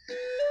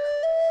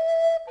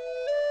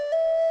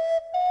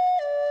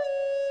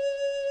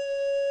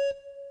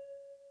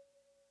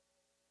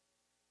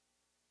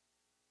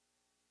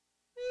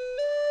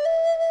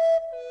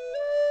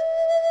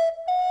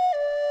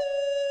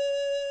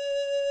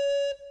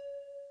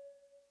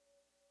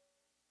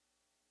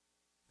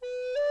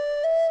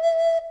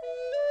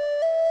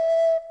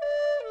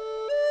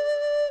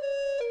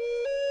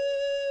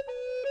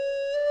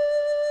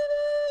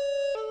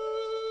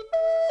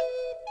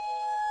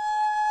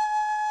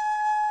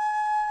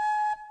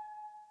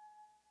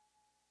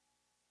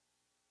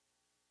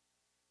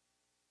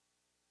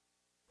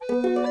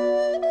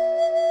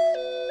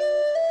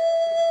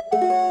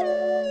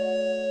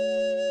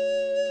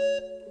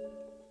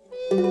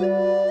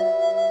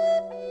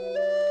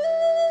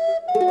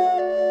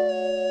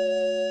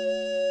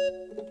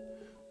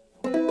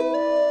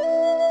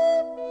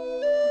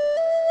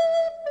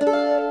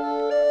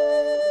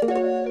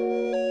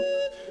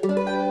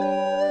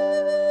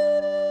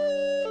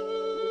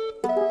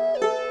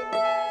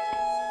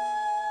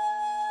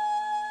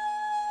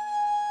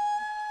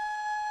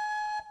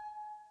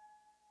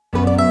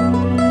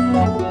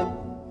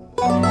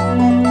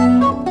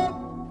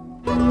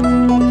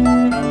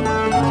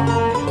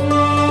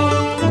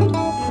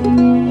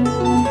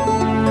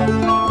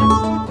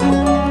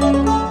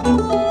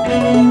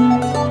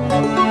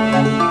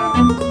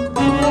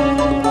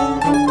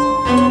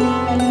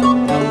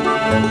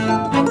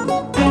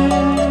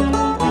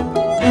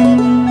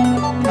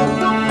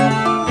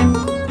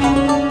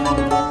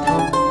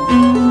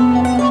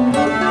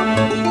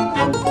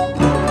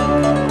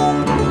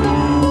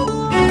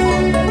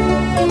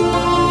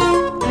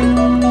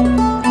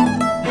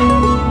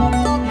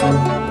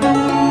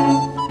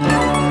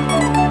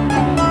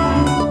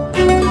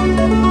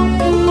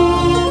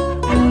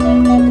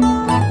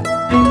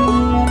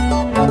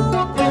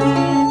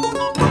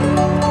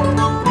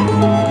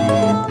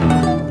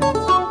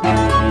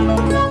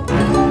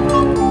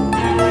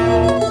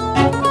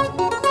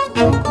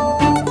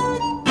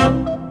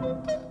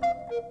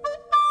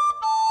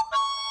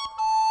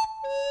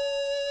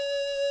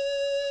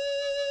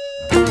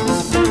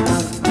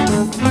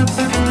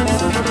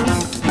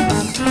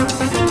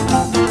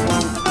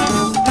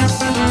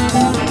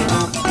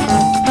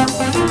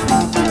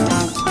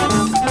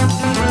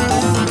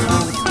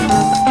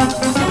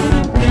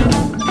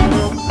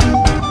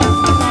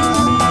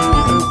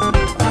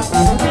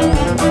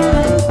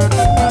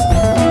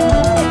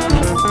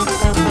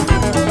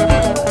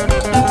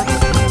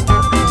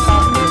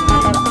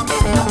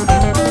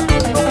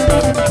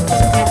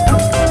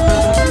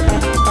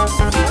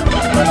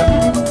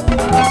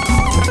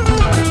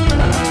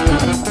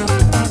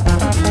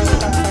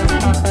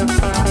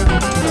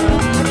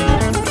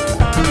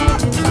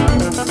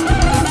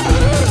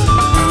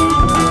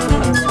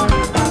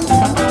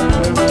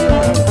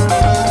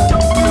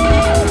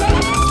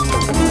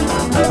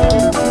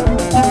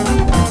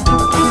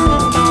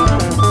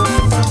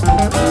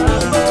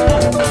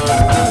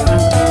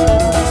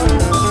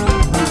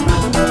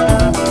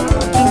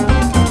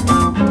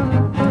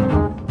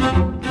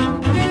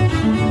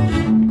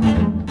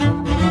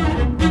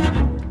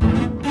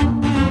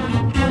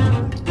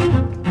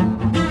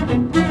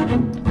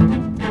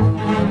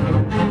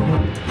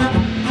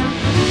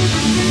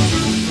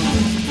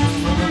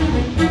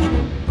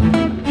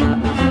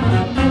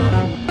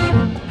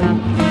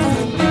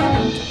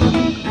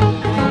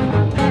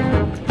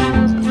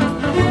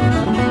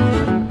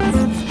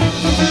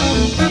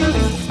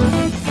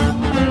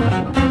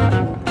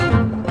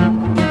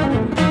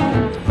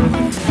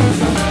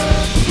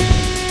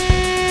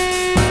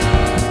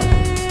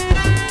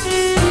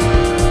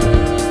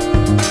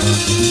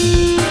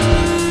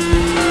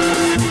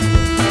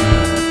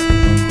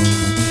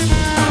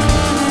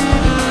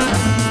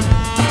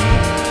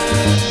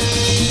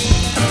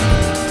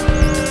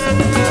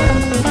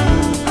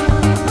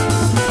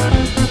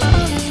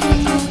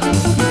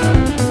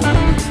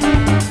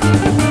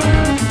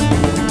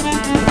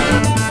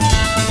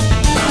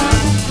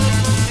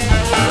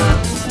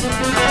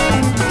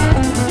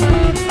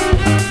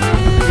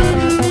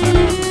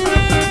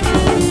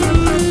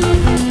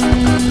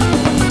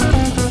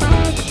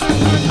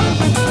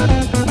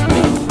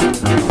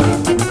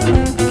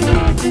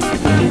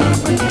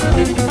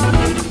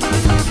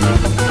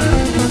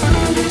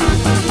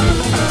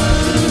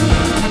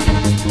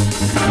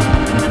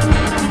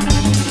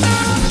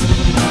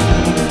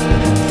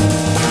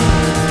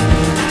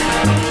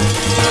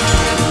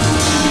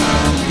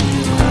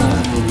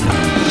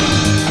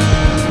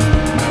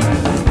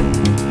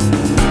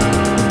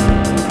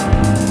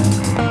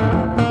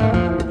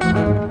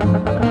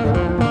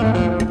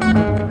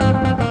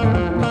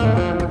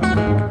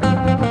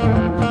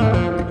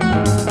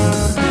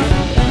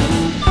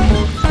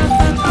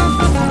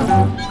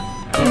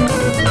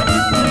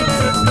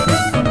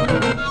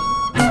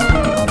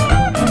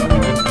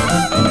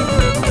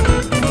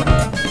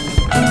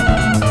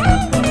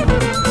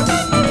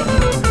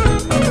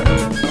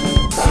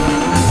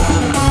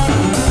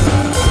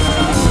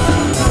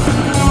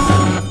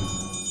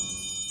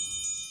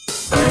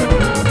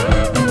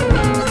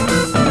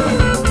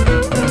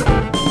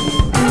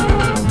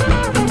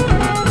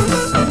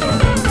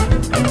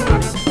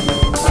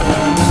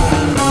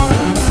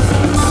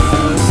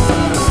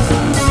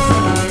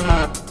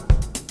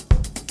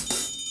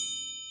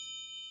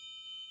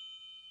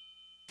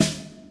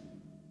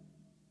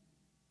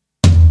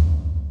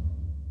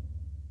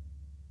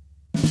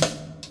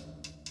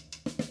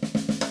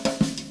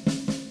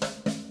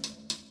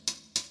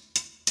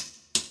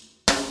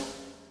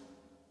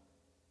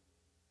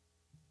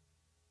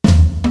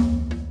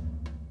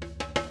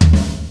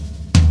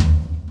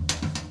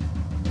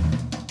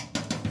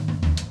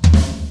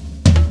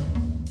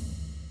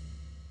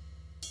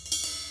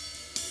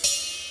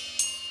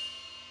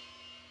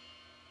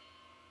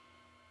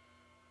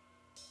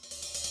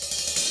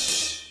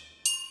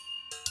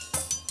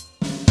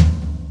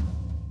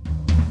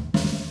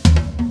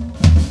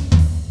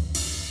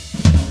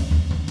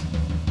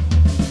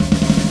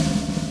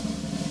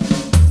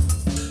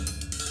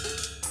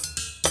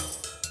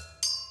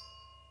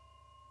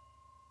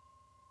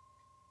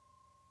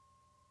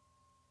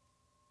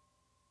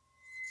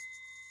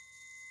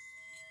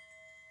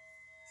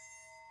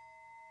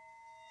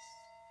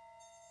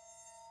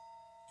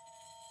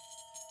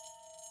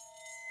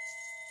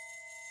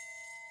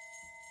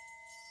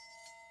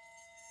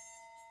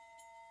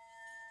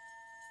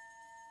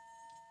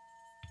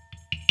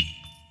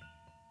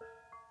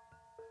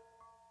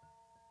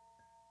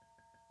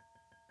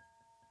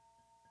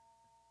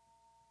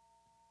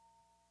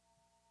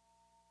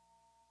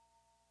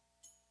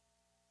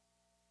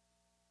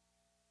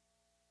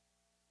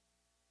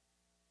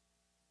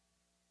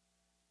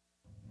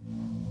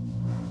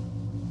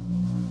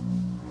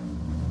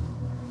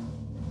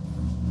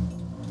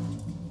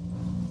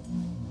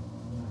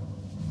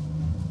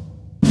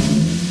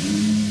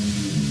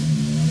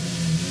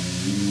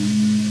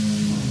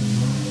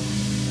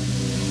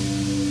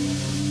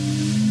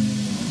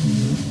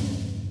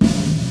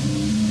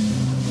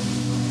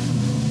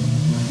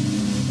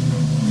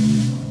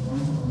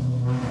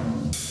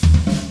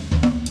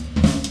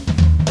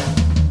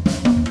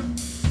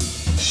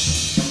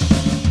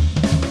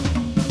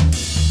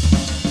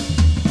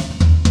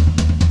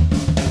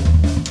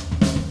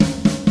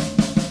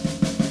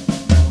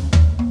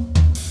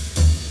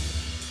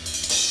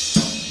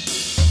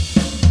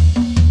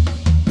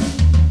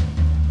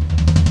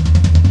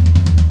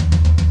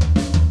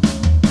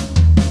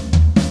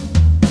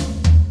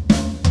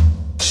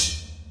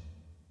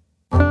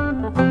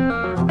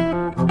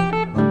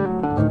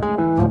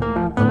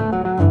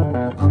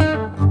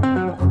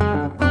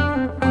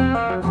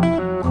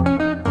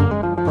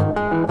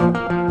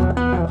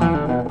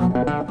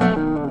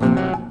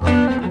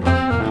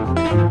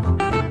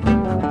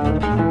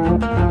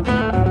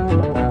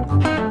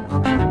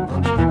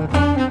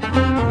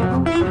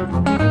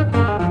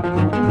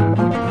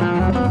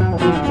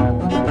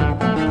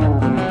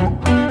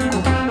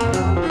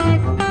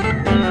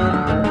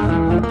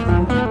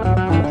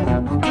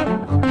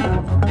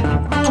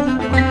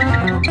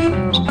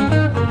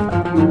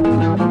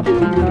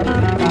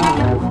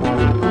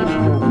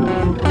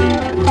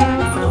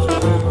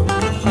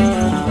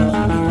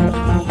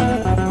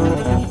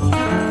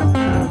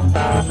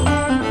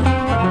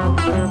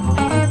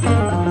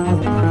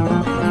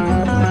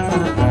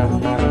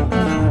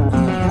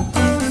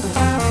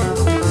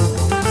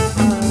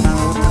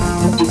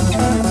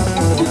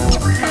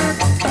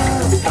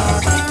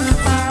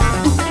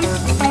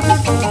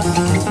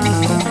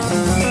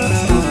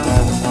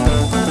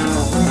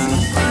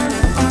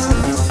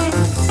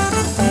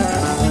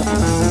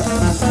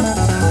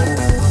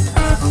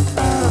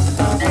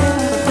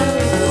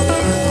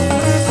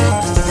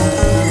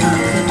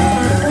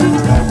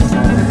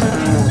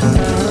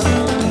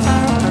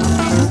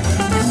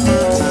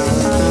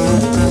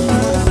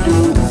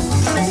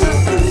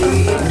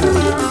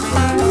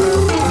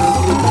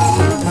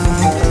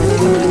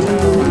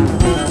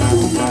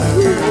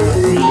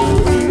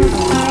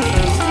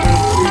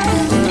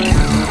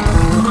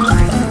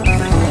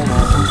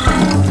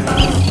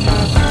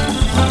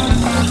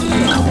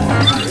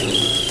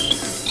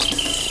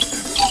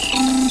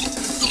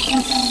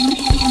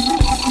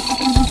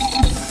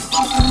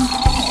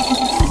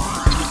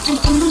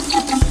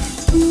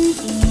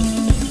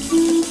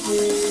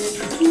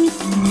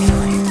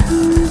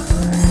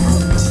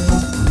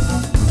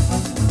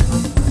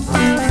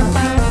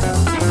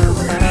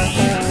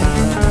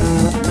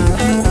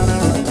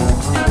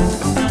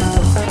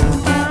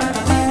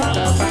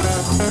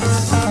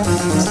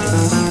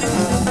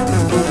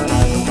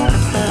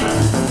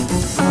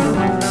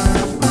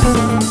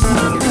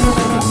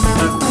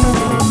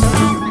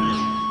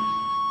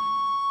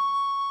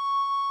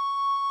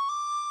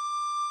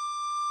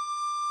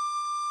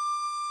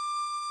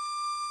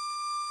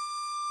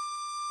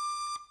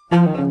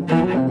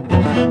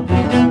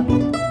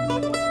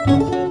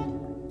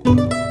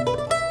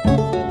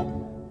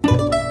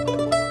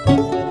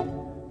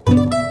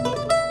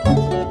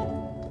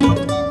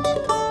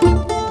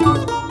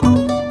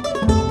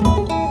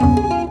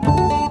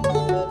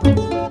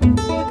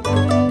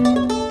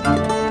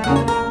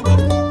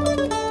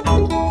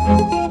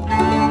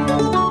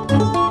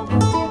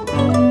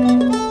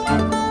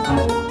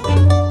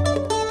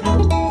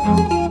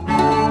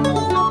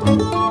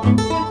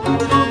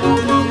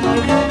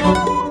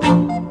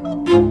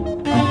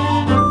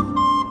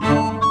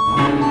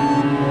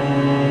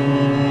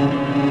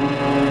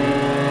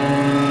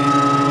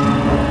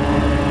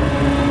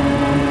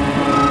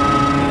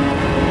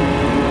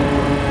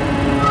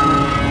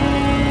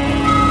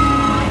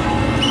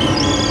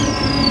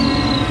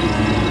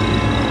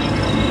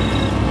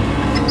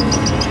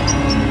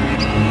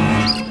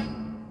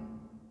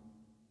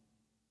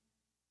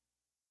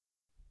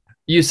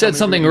 You said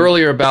something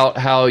earlier about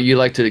how you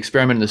like to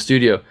experiment in the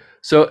studio.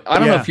 So I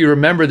don't know if you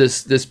remember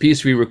this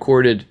piece we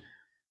recorded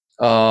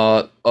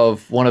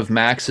of one of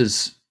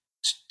Max's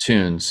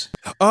tunes.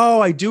 Oh,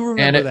 I do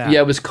remember that.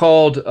 Yeah, it was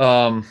called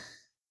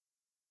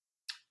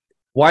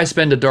 "Why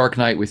Spend a Dark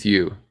Night with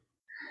You."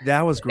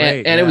 That was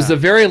great. And it was the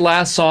very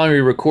last song we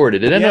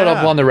recorded. It ended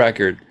up on the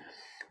record,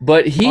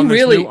 but he on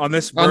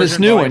this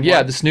new one,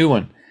 this new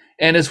one.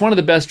 And it's one of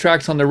the best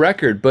tracks on the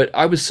record. But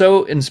I was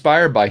so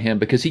inspired by him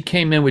because he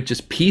came in with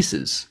just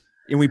pieces.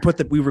 And we put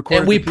the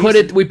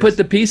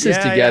pieces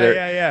together.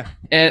 Yeah.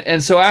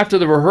 And so after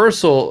the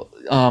rehearsal,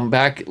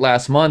 back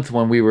last month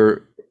when we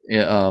were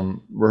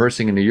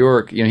rehearsing in New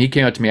York, he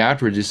came up to me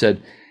afterwards. He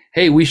said,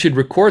 "Hey, we should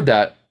record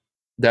that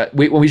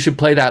we should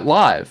play that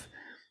live."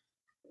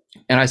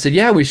 And I said,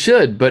 "Yeah, we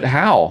should, but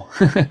how?"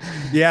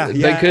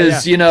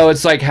 Because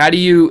it's like, how do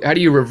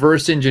you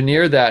reverse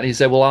engineer that? And he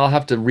said, "Well, I'll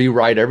have to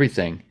rewrite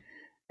everything."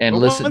 And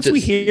listen. Once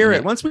we hear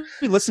it, once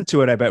we listen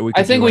to it, I bet we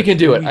can. I think we can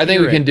do it. I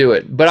think we can do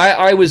it. But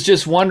I was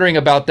just wondering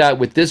about that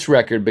with this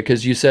record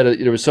because you said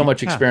there was so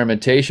much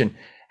experimentation.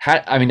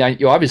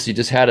 You obviously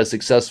just had a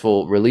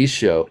successful release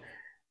show.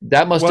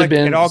 That must have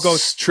been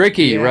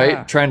tricky,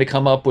 right? Trying to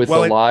come up with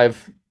a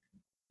live.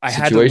 I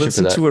had to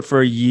listen to it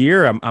for a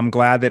year. I'm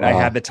glad that I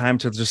had the time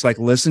to just like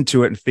listen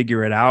to it and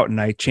figure it out.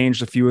 And I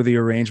changed a few of the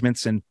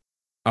arrangements and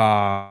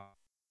I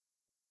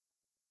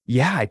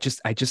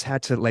just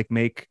had to like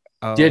make.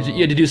 You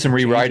had to do some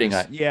rewriting.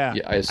 I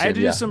had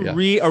to do some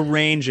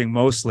rearranging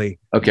mostly.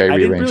 Okay, I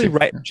didn't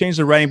really change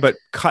the writing, but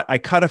I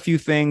cut a few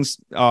things,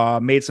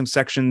 made some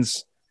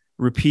sections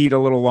repeat a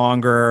little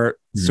longer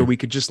so we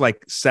could just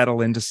like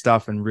settle into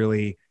stuff and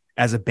really,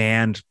 as a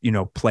band,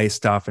 play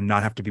stuff and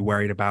not have to be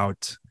worried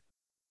about,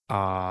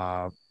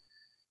 not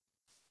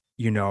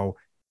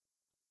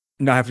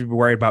have to be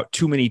worried about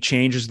too many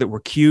changes that were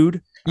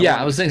cued.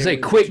 I was going to say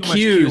quick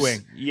cues.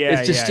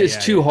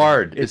 It's too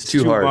hard. It's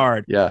too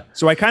hard. Yeah.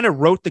 So I kind of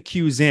wrote the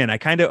cues in. I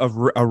kind of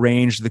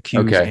arranged the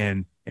cues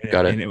in.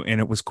 And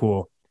it was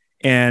cool.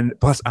 And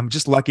plus, I'm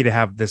just lucky to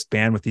have this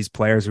band with these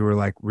players who were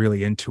like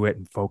really into it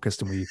and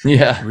focused. And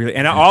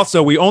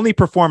we only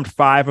performed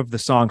 5 of the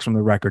songs from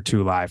the record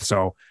 2 live.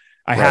 So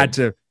I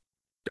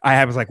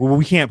was like, well,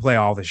 we can't play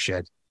all this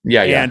shit.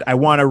 And I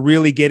want to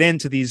really get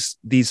into these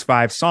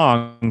 5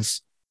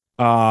 songs.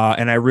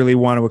 And I really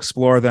want to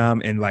explore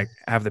them and like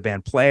have the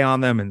band play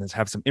on them and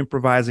have some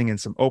improvising and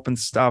some open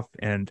stuff.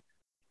 And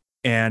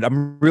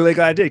I'm really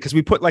glad I did because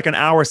we put like an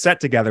hour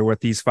set together with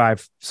these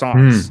 5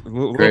 songs, a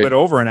little bit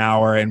over an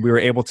hour. And we were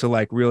able to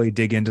like really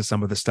dig into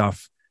some of the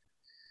stuff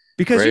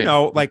because,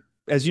 like,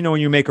 as you know,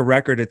 when you make a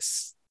record,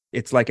 it's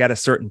like at a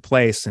certain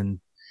place. And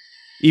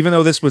even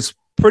though this was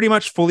pretty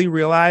much fully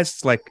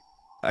realized, like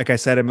I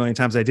said a million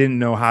times, I didn't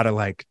know how to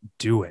like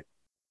do it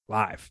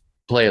live.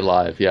 Play it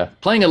live,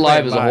 Playing it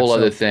live is a whole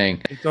other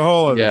thing. It's a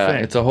whole other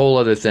thing. It's a whole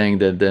other thing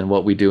than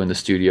what we do in the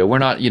studio. We're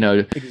not,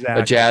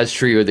 a jazz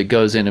trio that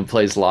goes in and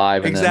plays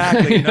live. And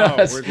exactly. Then, no,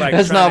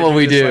 that's not what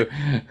we do.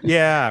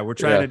 We're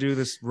trying to do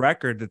this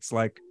record that's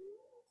like.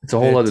 It's a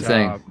whole other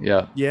thing.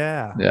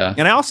 Yeah.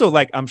 And I also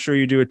like, I'm sure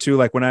you do it too.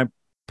 Like when I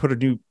put a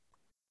new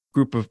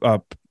group of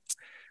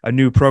a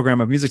new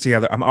program of music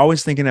together, I'm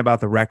always thinking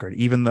about the record,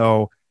 even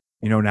though.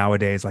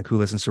 Nowadays, like who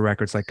listens to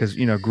records? Like, because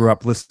grew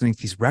up listening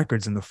to these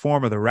records, and the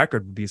form of the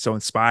record would be so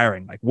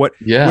inspiring. Like, what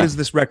does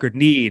this record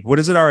need? What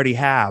does it already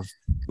have?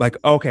 Like,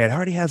 okay, it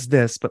already has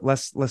this, but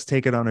let's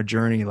take it on a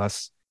journey.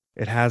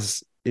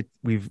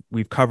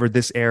 We've covered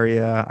this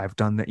area. I've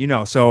done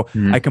that. So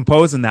I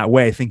compose in that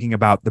way, thinking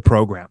about the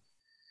program.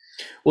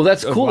 Well,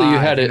 that's cool that you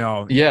had it.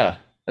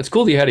 That's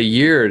cool that you had a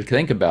year to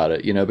think about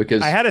it.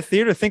 Because I had a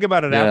year to think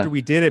about it after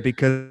we did it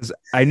because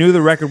I knew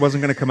the record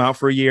wasn't going to come out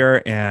for a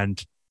year and.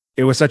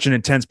 It was such an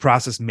intense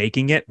process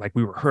making it. Like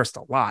we rehearsed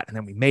a lot and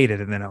then we made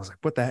it. And then I was like,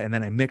 what the heck? And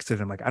then I mixed it.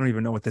 And I'm like, I don't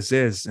even know what this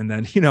is. And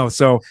then, I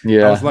was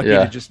lucky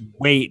to just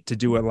wait to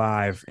do it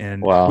live.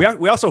 And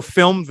we also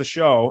filmed the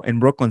show in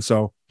Brooklyn.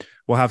 So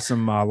we'll have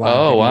some live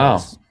videos. Wow.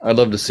 I'd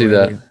love to see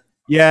that.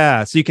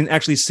 Yeah. So you can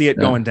actually see it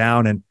going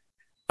down. And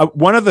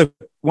one of the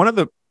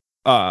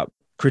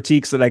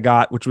critiques that I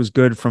got, which was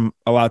good from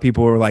a lot of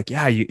people who were like,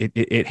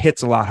 it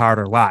hits a lot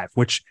harder live,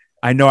 which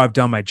I know I've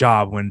done my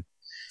job when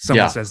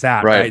someone says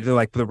that, right? They're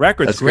like, the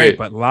record's great,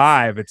 but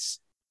live,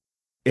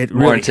 it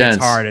really hits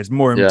hard. It's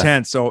more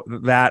intense. So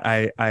that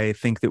I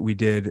think that we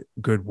did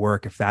good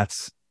work. If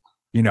that's,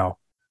 a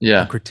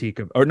critique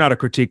or not a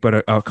critique,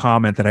 but a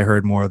comment that I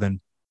heard more than.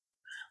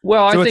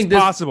 Well, I think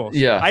it's possible.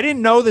 Yeah, I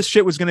didn't know this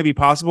shit was going to be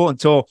possible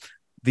until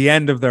the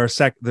end of their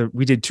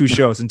we did 2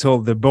 shows until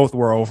they both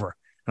were over,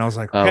 and I was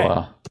like,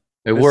 okay,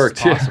 it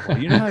worked.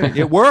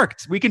 It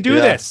worked. We can do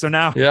this. So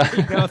now,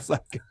 it's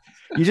like.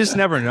 You just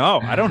never know.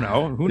 I don't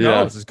know. Who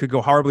knows? This could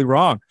go horribly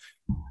wrong.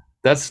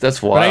 That's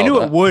wild. But I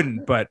knew it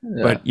wouldn't. But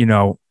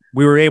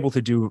we were able to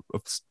do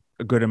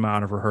a good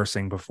amount of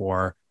rehearsing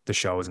before the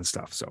shows and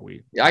stuff. So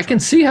I can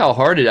see how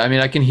hard it. I mean,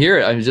 I can hear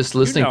it. I'm just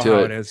listening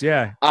to it. It is,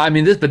 yeah. I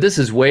mean, this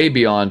is way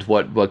beyond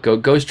what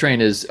Ghost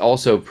Train is.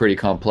 Also pretty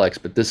complex,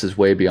 but this is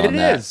way beyond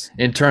that. Is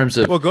in terms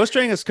of Ghost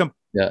Train is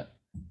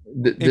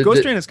And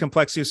Ghost Train is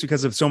complex just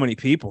because of so many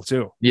people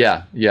too.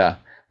 Yeah.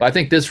 But I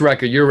think this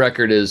record, your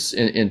record, is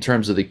in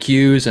terms of the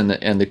cues and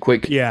the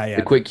quick,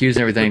 the quick cues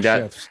and everything.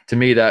 That shifts. To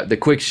me, that the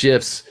quick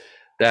shifts,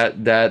 that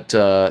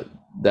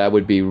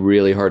would be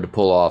really hard to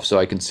pull off. So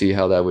I can see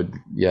how that would.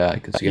 Yeah, I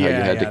can see how you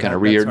had to kind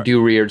of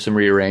do some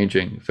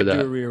rearranging for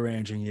that.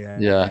 Rearranging,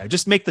 yeah.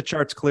 Just make the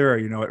charts clearer.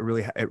 You know, it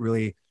really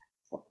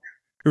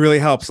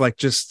helps. Like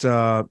just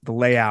the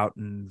layout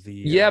and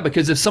the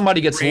because if somebody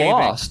gets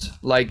lost,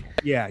 like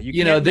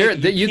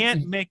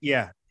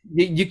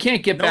you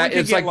can't get back.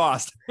 It's like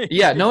lost.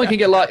 No one can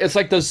get lost. It's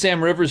like those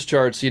Sam Rivers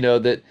charts, you know,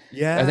 that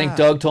I think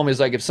Doug told me is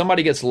like if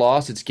somebody gets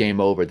lost, it's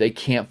game over. They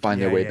can't find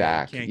their way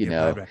back. You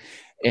know.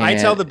 And I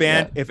tell the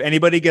band, if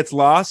anybody gets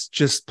lost,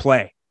 just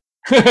play.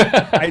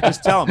 I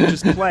just tell them,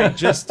 just play.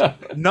 Just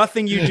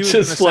nothing you do is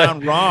going to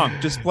sound wrong.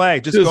 Just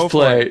play. Just go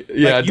play. For it.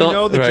 Yeah, like, you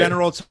know the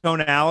general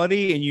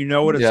tonality, and you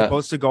know what it's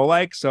supposed to go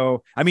like.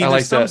 So, I mean,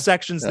 there's some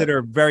sections that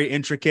are very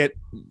intricate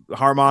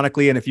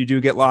harmonically, and if you do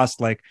get lost,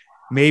 like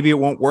maybe it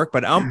won't work.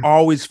 But I'm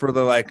always for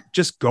the like,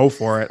 just go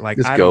for it. Like,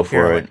 just go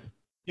for it. Like,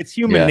 it's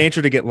human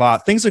nature to get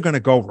lost. Things are going to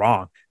go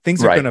wrong.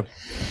 Things are going to.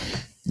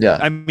 Yeah.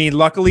 I mean,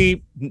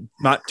 luckily,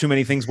 not too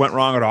many things went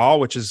wrong at all,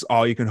 which is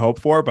all you can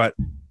hope for. But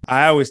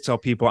I always tell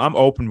people I'm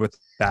open with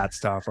that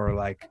stuff, or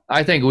like.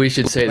 I think we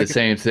should say the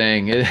same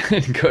thing in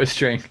Ghost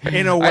Train.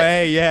 In a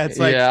way, it's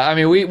like. Yeah, I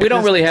mean, we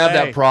don't really have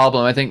that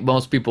problem. I think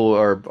most people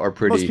are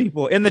pretty. Most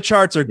people in the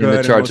charts are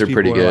good. The charts are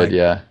pretty good.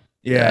 Like,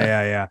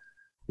 yeah.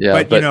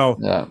 But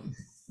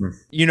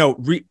you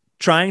know,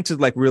 trying to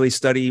like really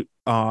study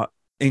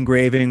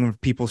engraving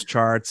people's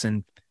charts,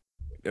 and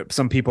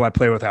some people I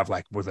play with have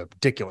like with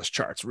ridiculous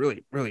charts,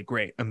 really, really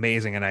great,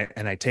 amazing. And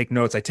I take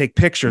notes. I take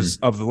pictures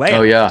of the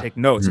layout. I take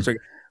notes.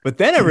 But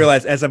then I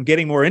realized as I'm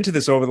getting more into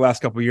this over the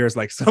last couple of years,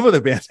 like some of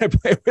the bands I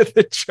play with,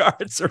 the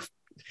charts are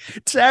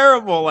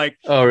terrible. Like,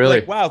 oh, really?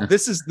 Like, wow,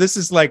 this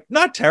is like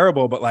not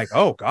terrible, but like,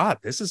 oh God,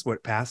 this is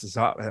what passes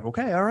up.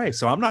 Okay, all right.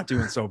 So I'm not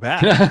doing so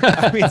bad.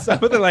 I mean,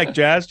 some of the like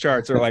jazz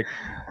charts are like,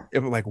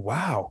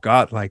 wow,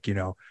 God, like, you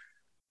know,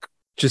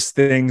 just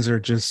things are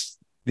just.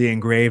 The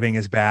engraving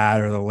is bad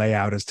or the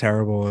layout is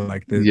terrible,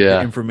 like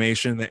the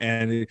information it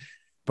has anyway,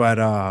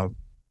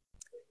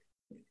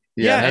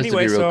 to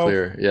be real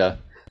clear.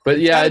 But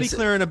it's gotta be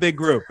clear in a big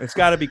group. It's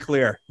got to be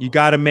clear. You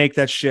got to make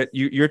that shit.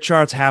 Your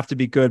charts have to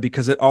be good,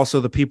 because it also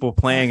the people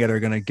playing it are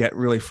going to get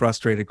really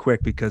frustrated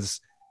quick, because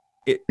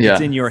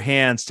it's in your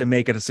hands to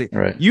make it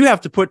You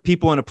have to put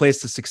people in a place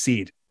to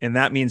succeed, and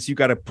that means you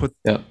got to put.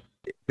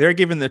 They're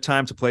given the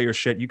time to play your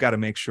shit. You got to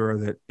make sure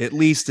that at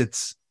least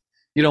it's.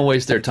 You don't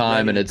waste their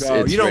time, and it's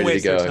ready to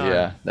go.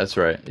 Yeah, that's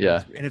right.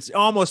 Yeah, and it's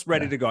almost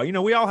ready to go. You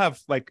know, we all have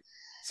like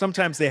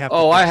sometimes they have.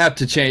 I have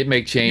to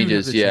make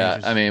changes.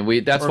 Changes. I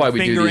mean, that's why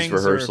we do these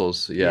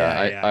rehearsals.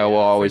 I will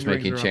always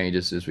making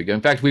changes as we go.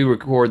 In fact, we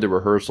record the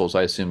rehearsals.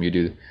 I assume you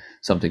do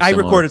something. I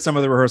recorded some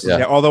of the rehearsals.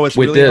 Although it's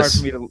really hard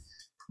for me to.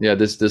 Yeah,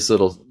 this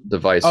little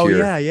device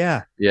here. Oh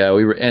yeah.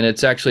 And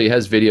it's actually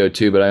has video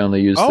too, but I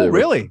only use. Oh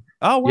really?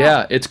 Oh wow.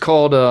 Yeah, it's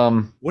called.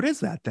 What is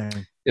that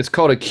thing? It's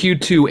called a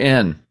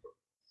Q2N.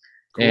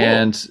 Cool.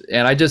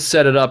 And I just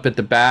set it up at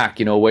the back,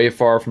 you know, way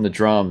far from the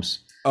drums.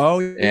 Oh,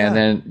 yeah. And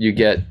then you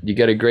get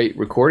a great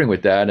recording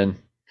with that, and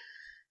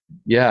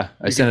I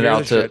send it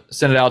out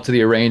to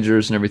the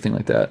arrangers and everything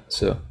like that.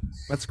 So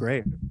that's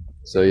great.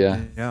 So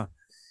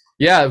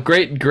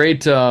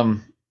great,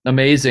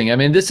 amazing. I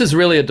mean, this is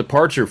really a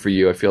departure for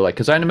you. I feel like,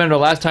 because I remember the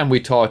last time we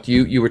talked,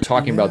 you were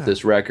talking about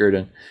this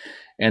record,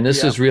 and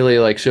this is really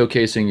like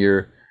showcasing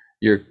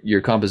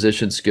your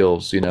composition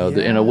skills, you know,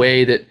 in a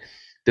way that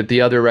the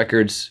other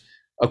records.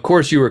 Of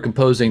course, you were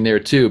composing there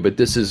too, but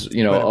this is,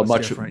 you know, a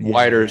much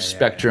wider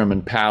spectrum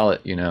and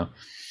palette, you know.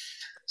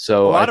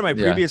 So a lot of my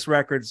previous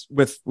records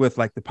with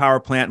like the Power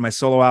Plant and my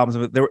solo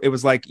albums, it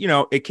was like, you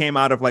know, it came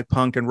out of like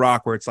punk and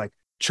rock, where it's like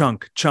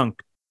chunk,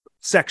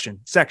 section,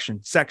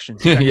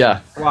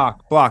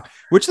 block,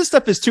 which this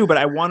stuff is too. But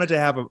I wanted to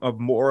have a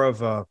more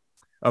of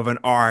an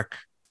arc,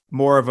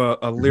 more of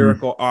a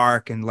lyrical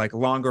arc, and like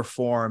longer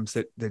forms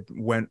that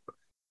went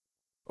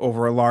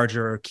over a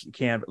larger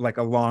like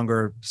a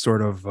longer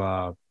sort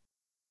of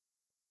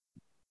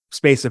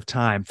space of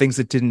time, things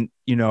that didn't,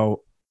 you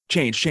know,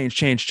 change,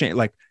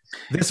 like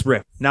this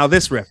riff, now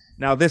this riff,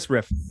 now this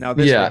riff.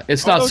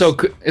 It's not so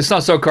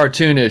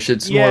cartoonish.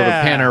 It's more of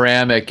a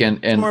panoramic,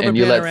 and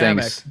you let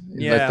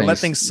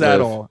things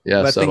settle,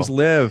 things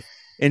live,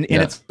 and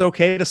it's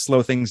okay to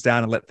slow things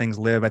down and let things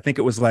live. I think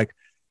it was like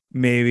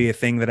maybe a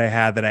thing that I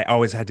had that I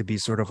always had to be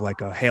sort of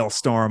like a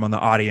hailstorm on the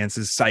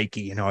audience's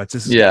psyche. You know, it's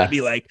just gotta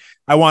be like,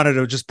 I wanted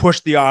to just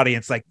push the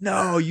audience like,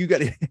 no, you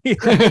got to,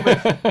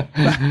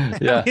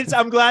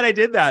 I'm glad I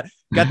did that.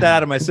 Got that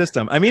out of my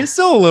system. I mean, it's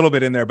still a little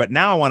bit in there, but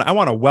now I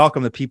want to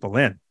welcome the people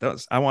in.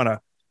 I want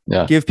to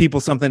give people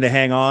something to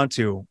hang on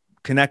to,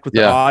 connect with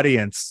the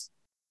audience,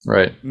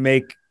 right.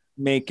 Make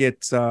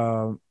it,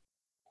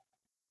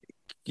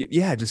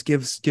 just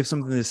give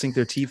something to sink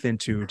their teeth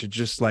into, to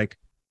just like,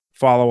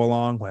 follow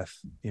along with,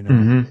 you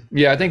know.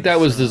 Yeah, I think that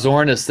was the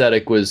Zorn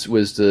aesthetic was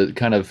the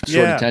kind of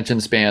short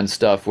attention span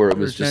stuff where it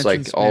was just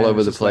like all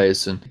over the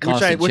place and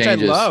constant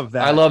changes. I love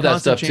that. I love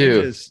that stuff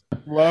changes. Too.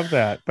 Love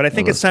that. But I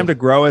think it's time to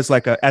grow as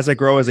I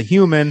grow as a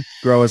human,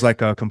 grow as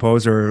like a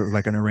composer,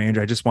 like an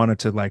arranger. I just wanted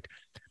to like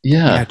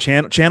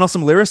channel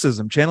some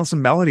lyricism, channel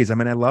some melodies. I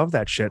mean, I love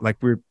that shit. Like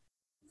we're,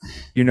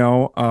 you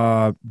know,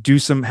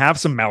 have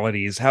some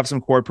melodies, have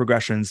some chord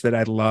progressions that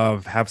I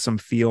love, have some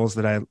feels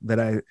that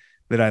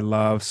I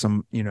love,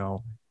 some, you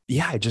know,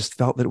 I just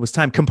felt that it was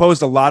time.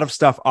 Composed a lot of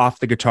stuff off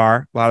the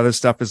guitar. A lot of this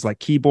stuff is like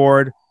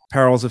keyboard,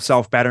 Perils of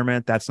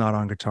Self-Betterment. That's not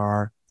on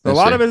guitar. A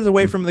lot of it is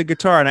away from the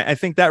guitar. And I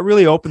think that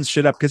really opens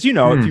shit up because, you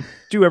know, if you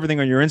do everything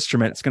on your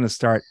instrument, it's going to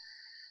start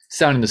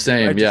sounding the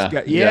same. I just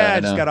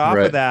got off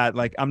of that.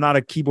 Like, I'm not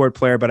a keyboard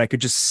player, but I could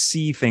just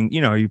see things,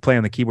 you know, you play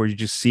on the keyboard, you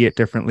just see it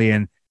differently,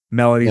 and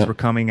melodies were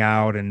coming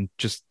out, and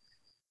just,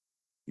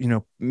 you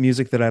know,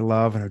 music that I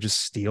love, and I would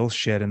just steal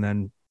shit. And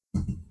then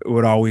it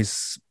would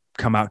always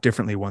come out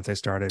differently once I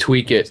started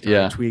tweak it.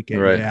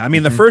 Right. Yeah. I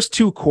mean, the first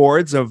two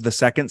chords of the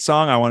second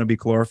song, I Want to Be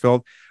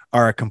Chlorophylled,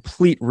 are a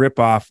complete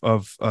ripoff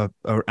of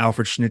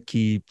Alfred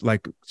Schnittke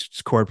like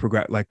chord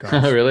progress. Like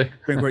really?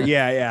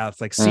 Yeah. It's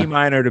like C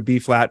minor to B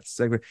flat. It's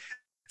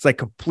like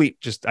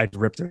complete. Just I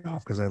ripped it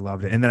off because I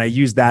loved it, and then I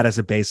used that as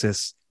a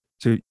basis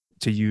to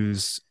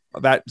use.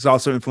 That's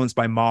also influenced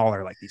by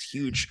Mahler, like these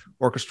huge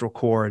orchestral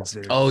chords.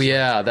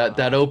 That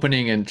that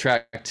opening in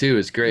track 2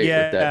 is great.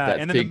 Yeah, with that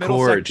and big the middle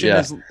chord. Section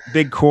is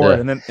big chord,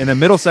 and then in the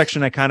middle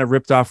section, I kind of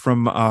ripped off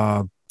from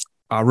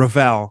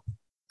Ravel.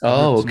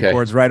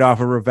 Chords right off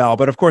of Ravel,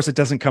 but of course it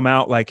doesn't come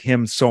out like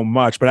him so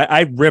much. But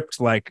I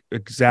ripped like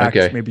exact,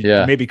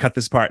 maybe cut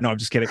this part. No, I'm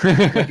just kidding.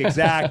 Like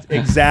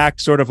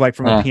exact sort of like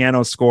from a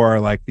piano score,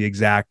 like the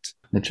exact.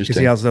 Interesting. Because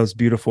he has those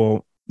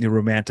beautiful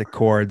romantic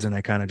chords, and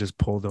I kind of just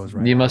pulled those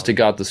right. You must have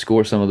got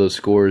some of those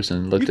scores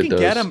and looked at those. You can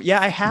get them.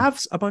 Yeah, I have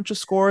a bunch of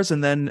scores,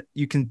 and then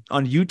you can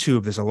on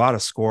YouTube. There's a lot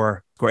of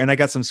score, and I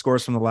got some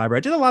scores from the library.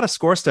 I did a lot of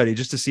score study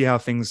just to see how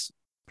things.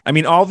 I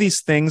mean, all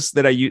these things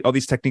that I use, all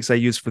these techniques I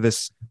use for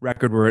this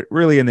record were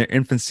really in their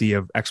infancy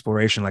of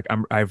exploration. Like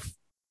I've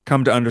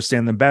come to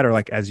understand them better,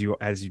 like as you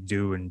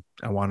do, and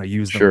I want to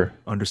use them,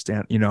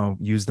 understand, you know,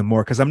 use them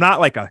more. Cause I'm not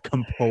like a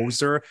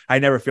composer. I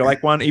never feel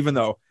like one, even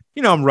though,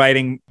 you know, I'm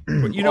writing,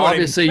 you know,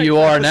 obviously you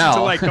are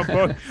now.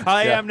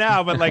 I am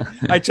now, but like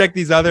I check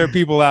these other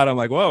people out. I'm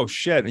like, whoa,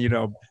 shit, you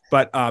know,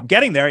 but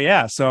getting there.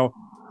 Yeah. So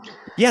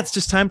yeah, it's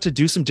just time to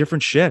do some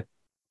different shit.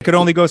 I could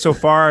only go so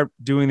far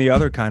doing the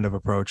other kind of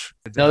approach.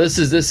 No, this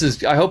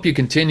is. I hope you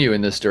continue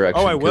in this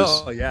direction. Oh, I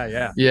will.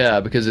 Yeah.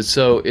 Yeah, because it's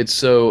so.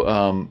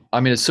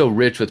 I mean, it's so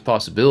rich with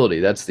possibility.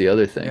 That's the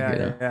other thing.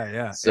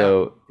 Yeah.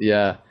 So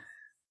yeah,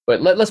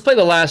 but let's play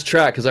the last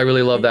track because I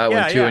really love that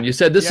one too. Yeah. And you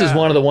said this is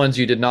one of the ones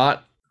you did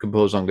not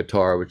compose on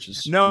guitar, which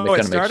is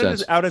it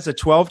started out as a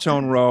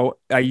 12-tone row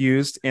I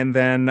used, and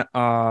then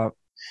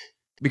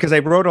because I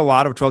wrote a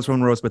lot of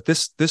 12-tone rows, but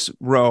this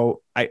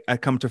row, I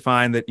come to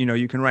find that, you know,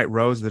 you can write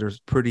rows that are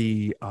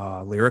pretty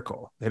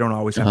lyrical. They don't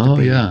always have to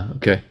be. Oh, yeah.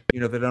 Okay. You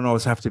know, they don't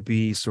always have to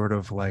be sort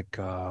of like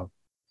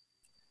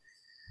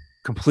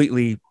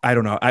completely, I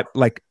don't know.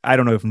 I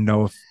don't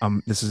know if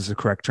this is the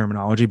correct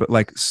terminology, but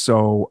like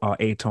so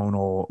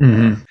atonal.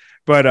 Mm-hmm.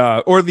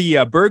 But or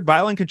the Berg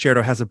Violin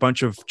Concerto has a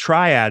bunch of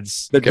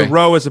triads. The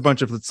row is a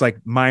bunch of, it's like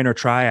minor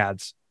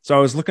triads. So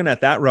I was looking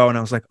at that row and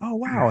I was like, oh,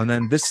 wow. And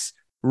then this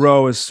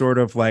row is sort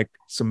of like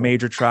some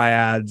major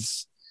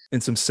triads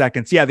and some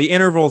seconds. Yeah, the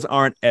intervals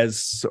aren't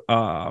as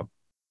so.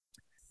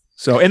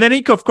 And then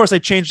of course I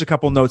changed a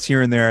couple notes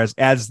here and there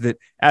as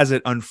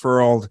it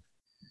unfurled.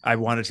 I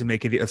wanted to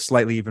make it a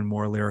slightly even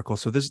more lyrical.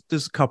 So there's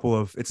a couple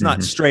of, it's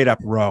not straight up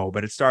row,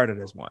 but it started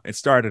as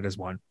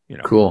one. You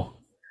know. Cool.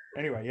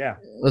 Anyway, yeah.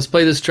 Let's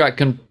play this track,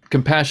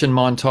 Compassion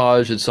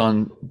Montage. It's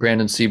on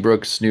Brandon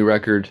Seabrook's new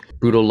record,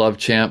 Brutal Love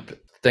Champ.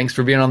 Thanks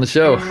for being on the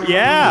show.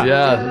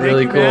 Yeah.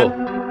 Really cool. Man.